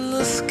lights in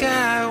the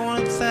sky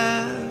weren't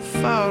that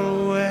far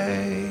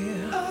away.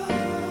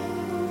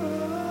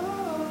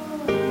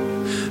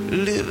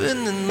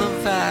 Living in the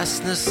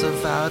vastness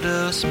of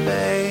outer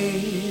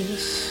space.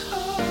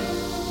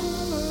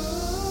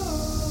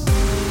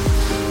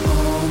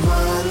 All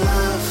my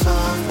life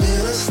I've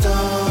been a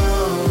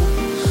star,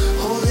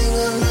 holding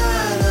a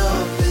light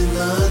up in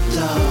the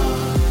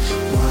dark,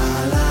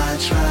 while I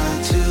try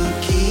to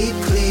keep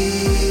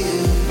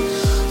clear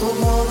of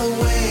all the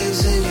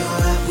waves in your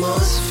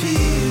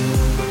atmosphere.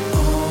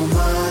 All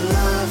my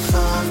life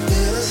I've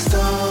been a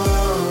star,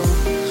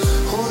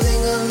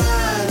 holding a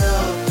light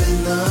up in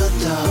the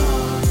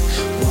dark,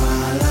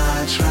 while I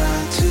try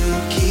to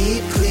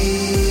keep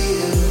clear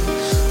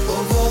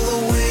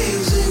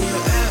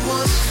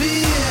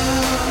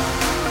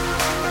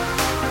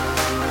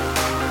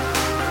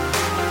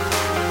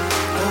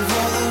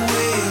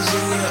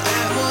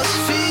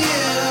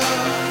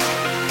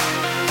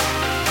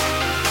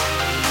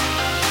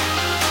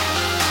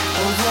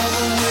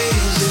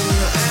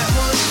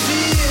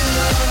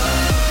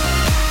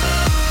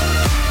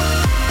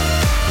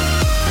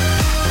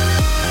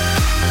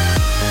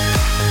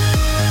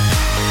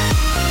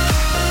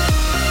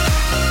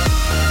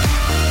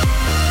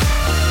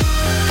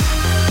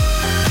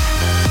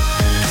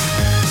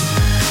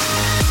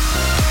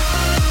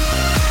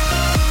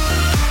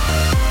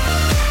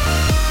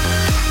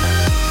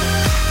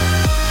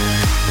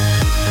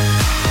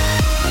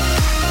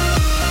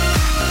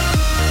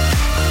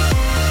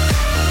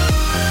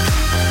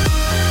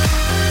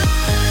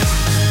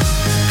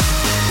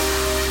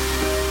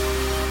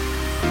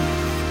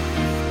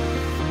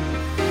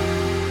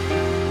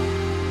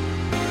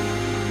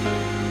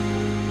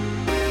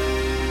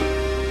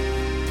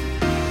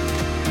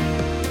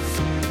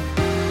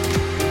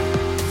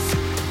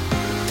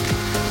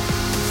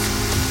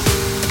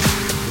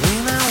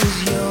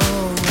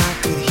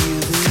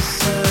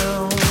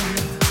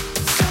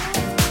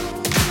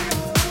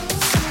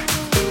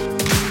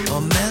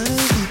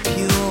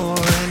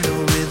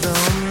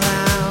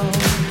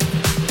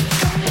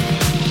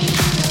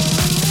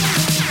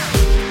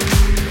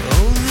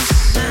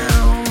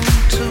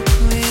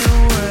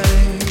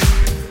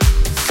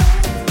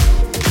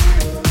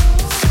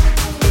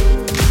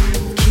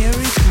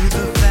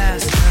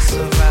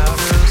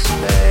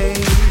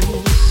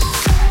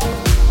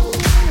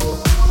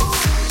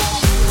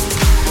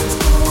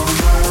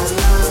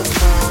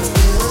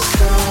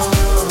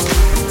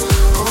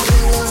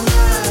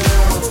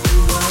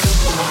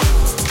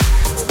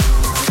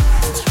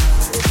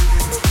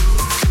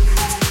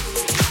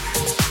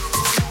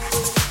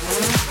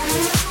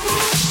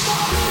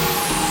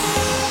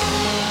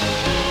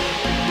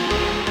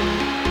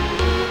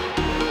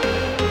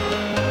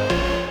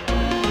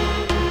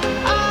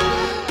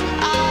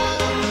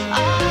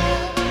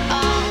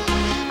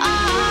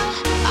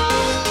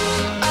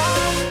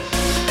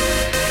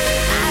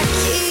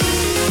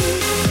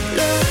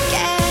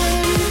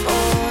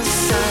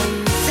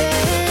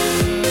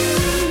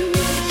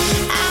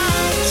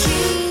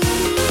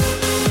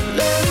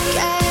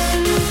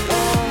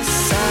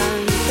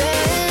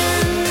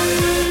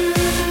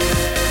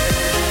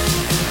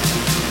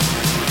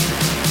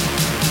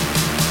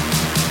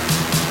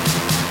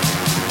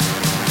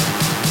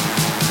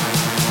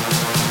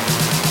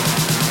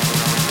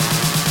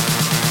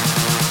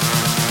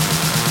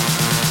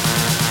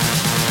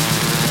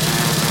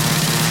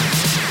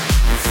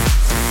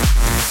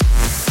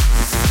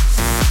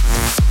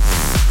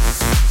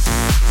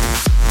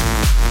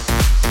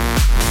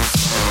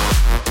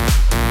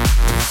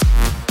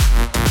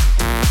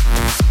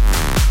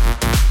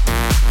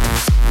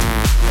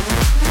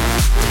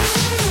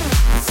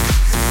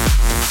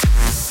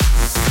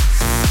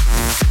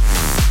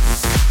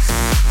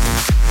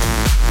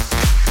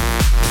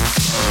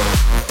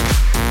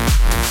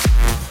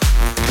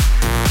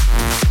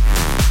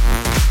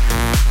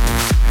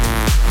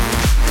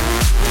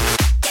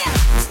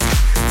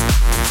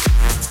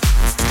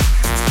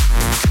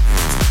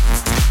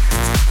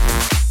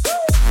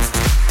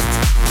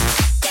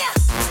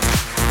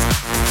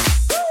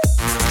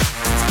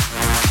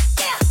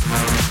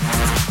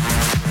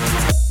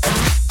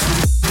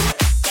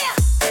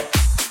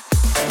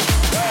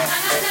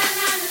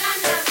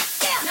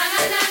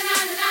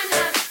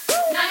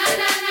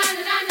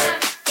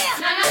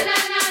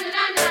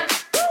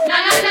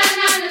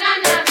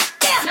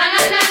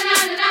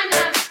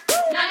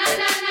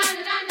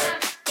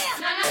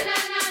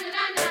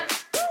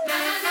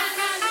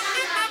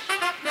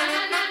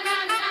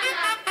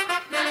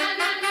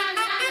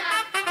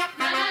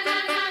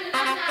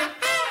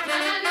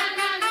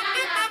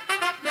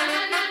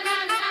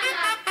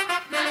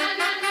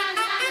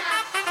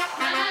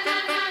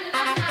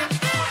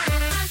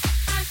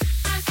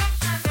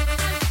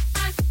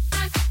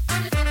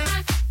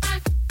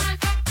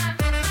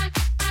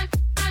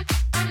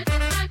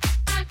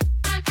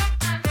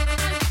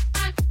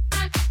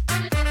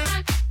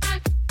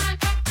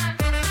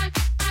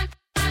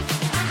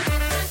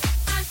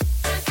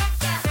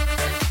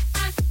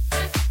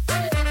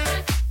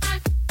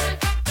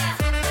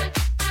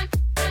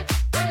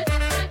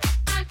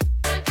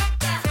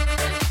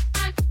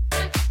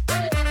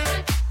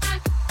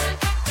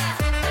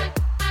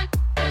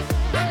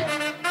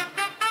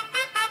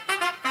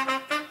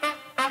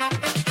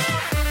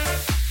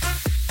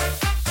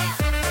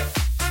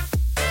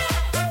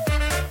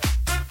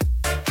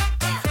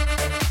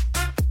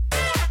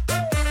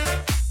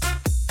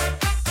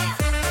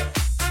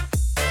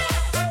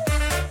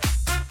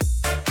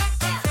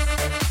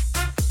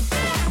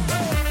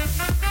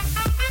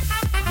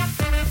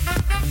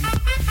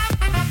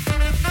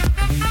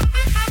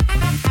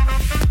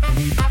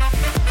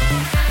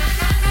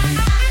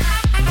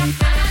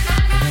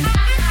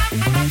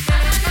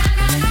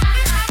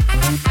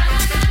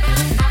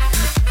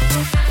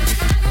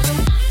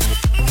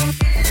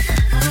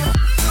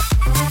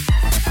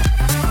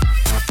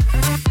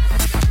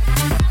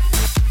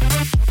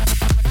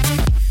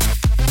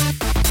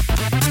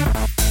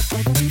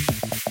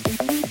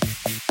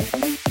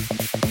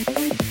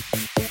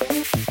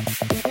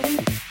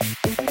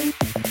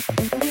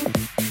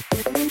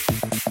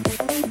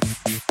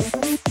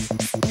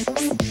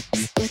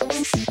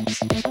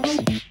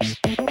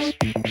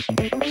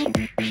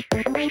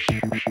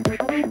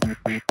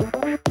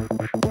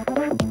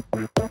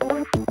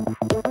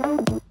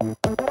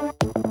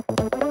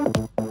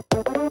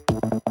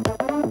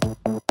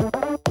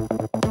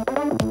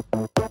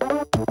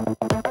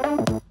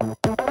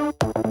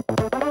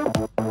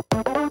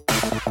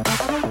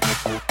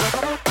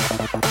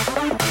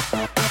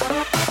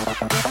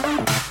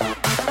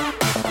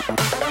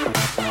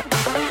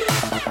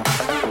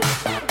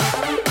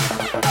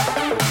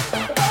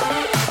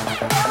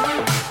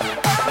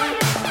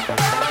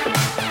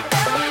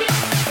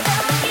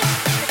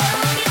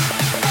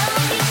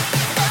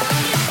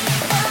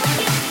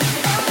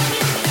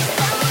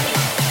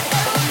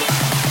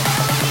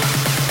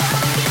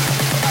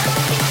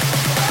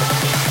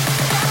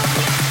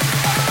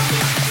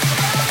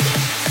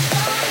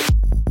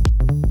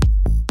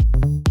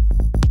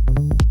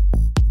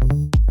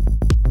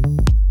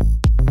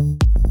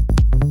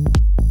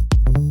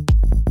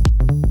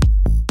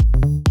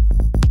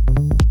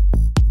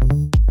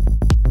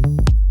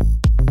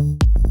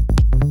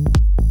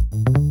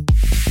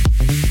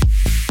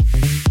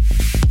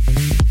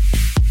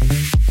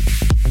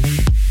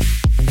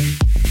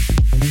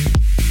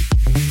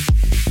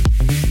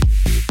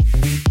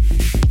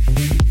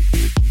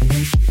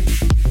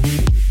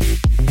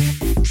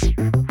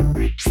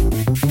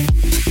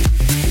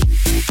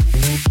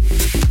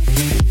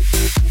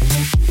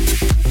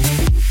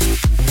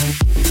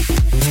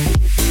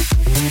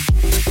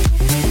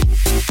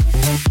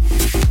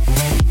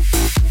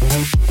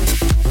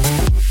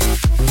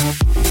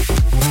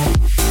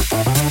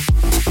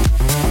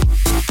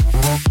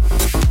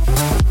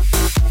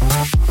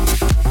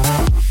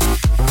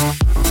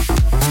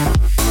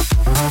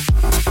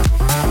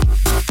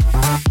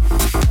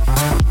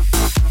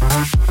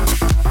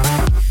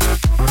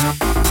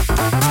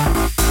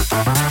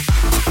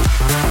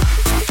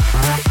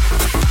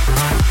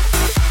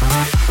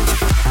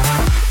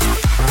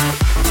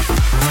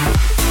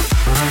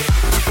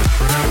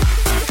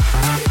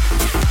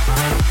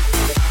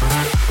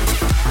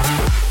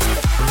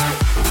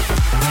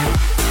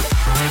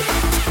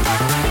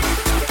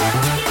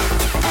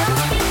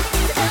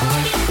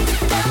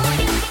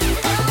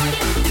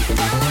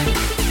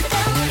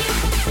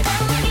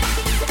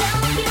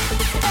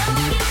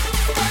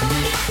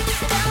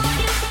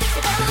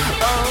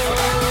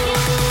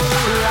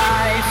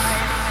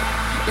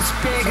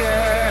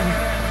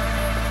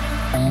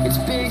It's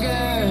bigger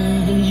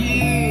than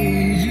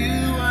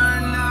you are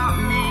not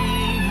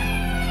me.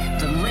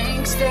 The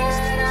lengths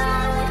that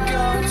I would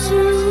go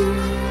to,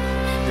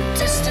 the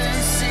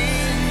distance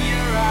in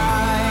your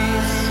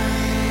eyes.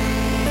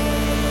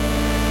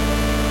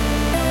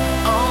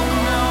 Oh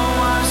no,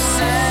 I've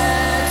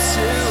said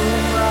too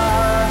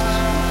much.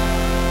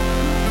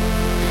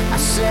 I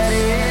set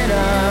it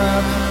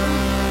up.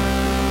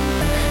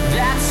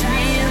 That's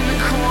me in the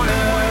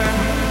corner.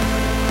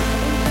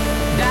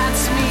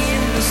 That's me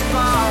in the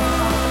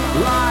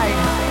spotlight,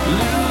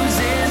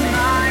 losing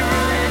my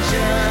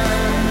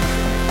religion.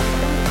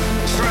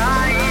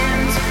 Try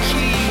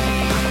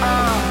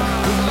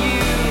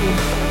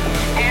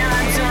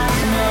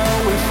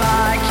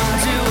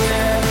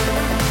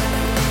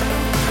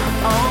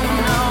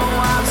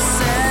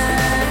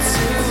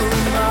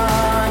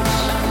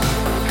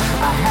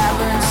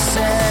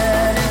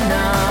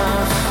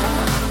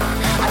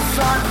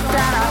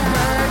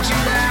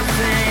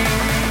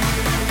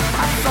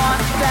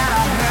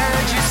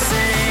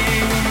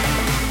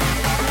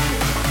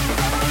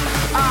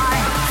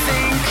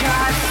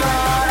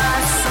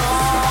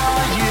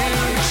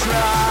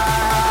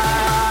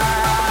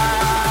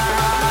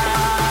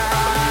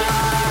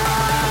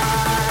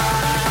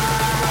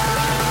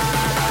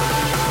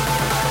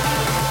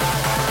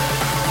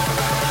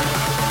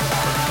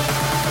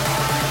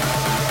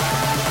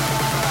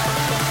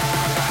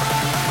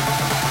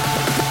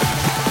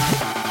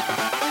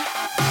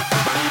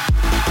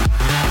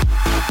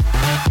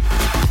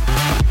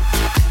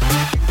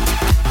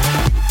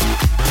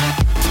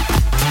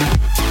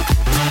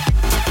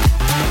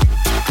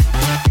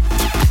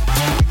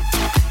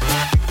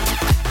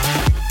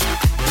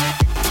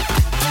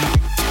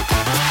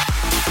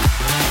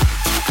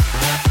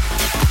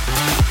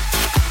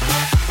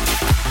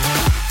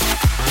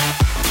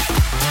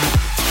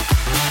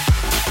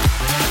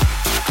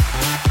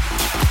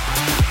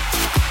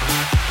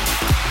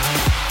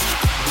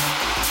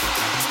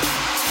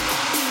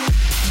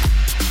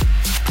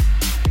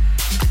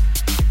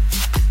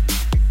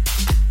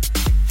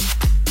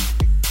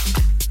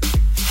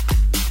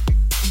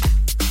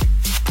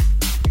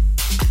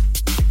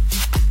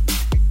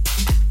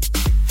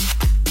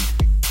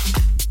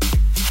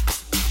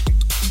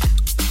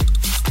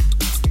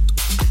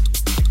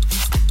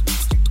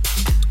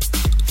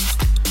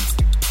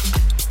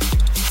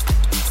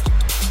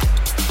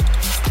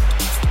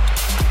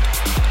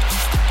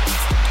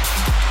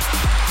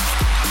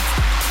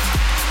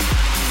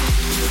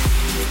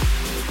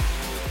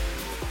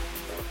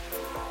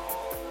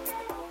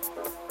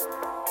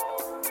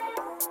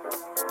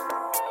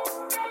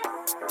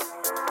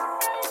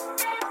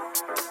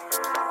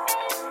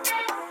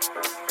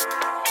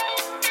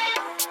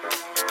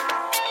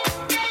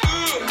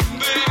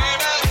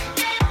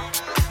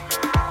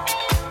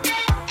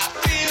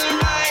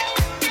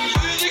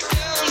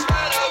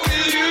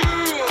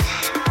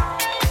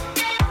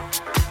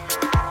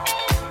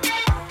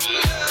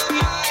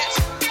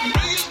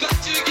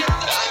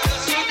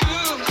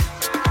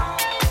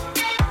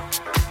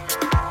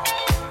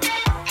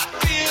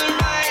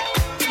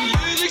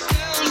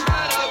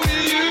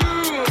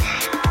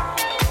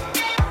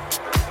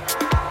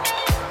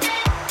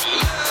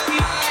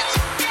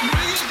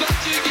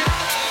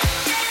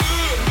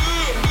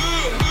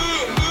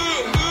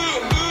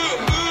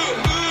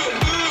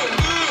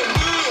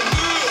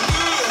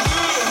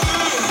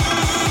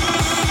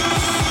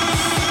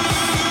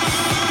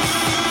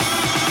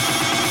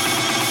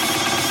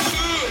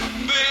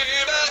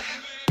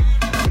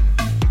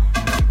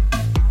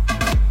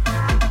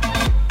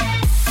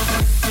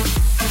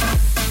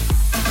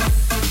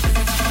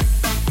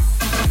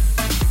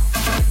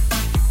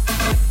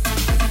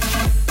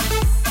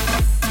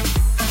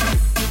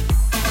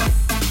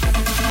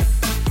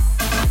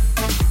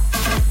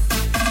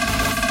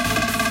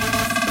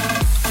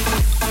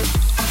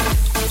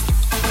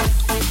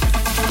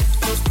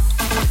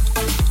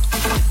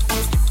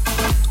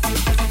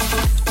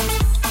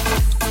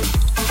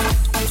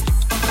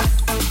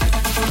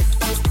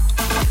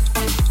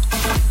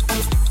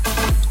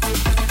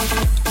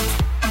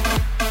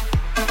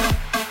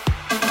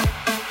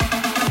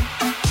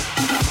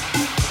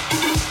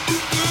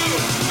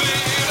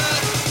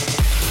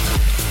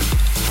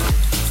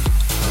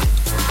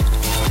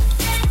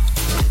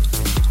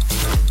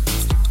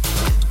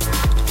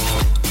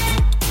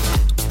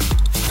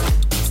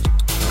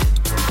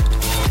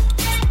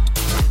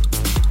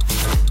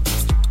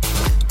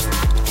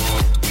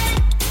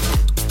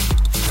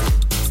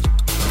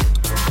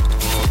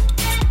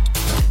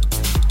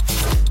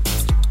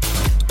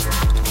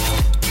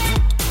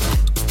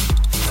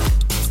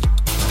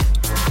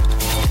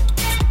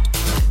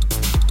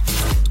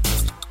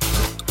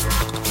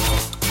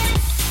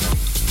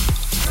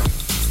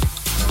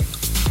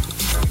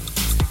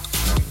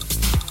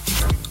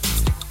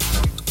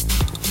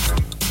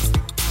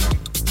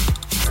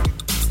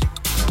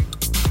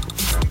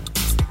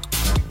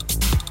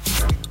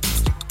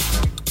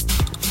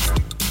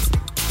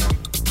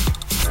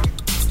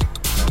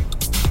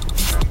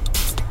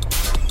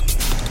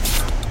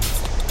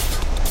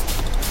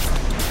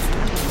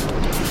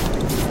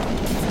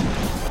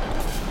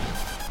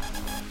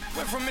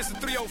Mr.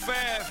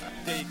 305,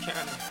 Dade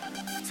County.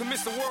 To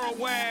Mr.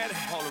 Worldwide,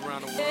 all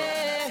around the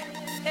world.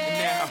 And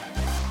now,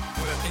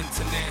 we're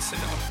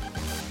international.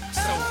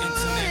 So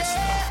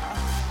international.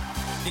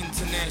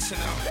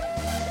 International.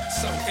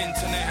 So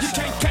international. You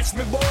can't catch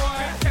me, boy.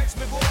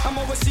 I'm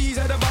overseas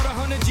at about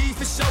 100 G's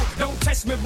for sure. Don't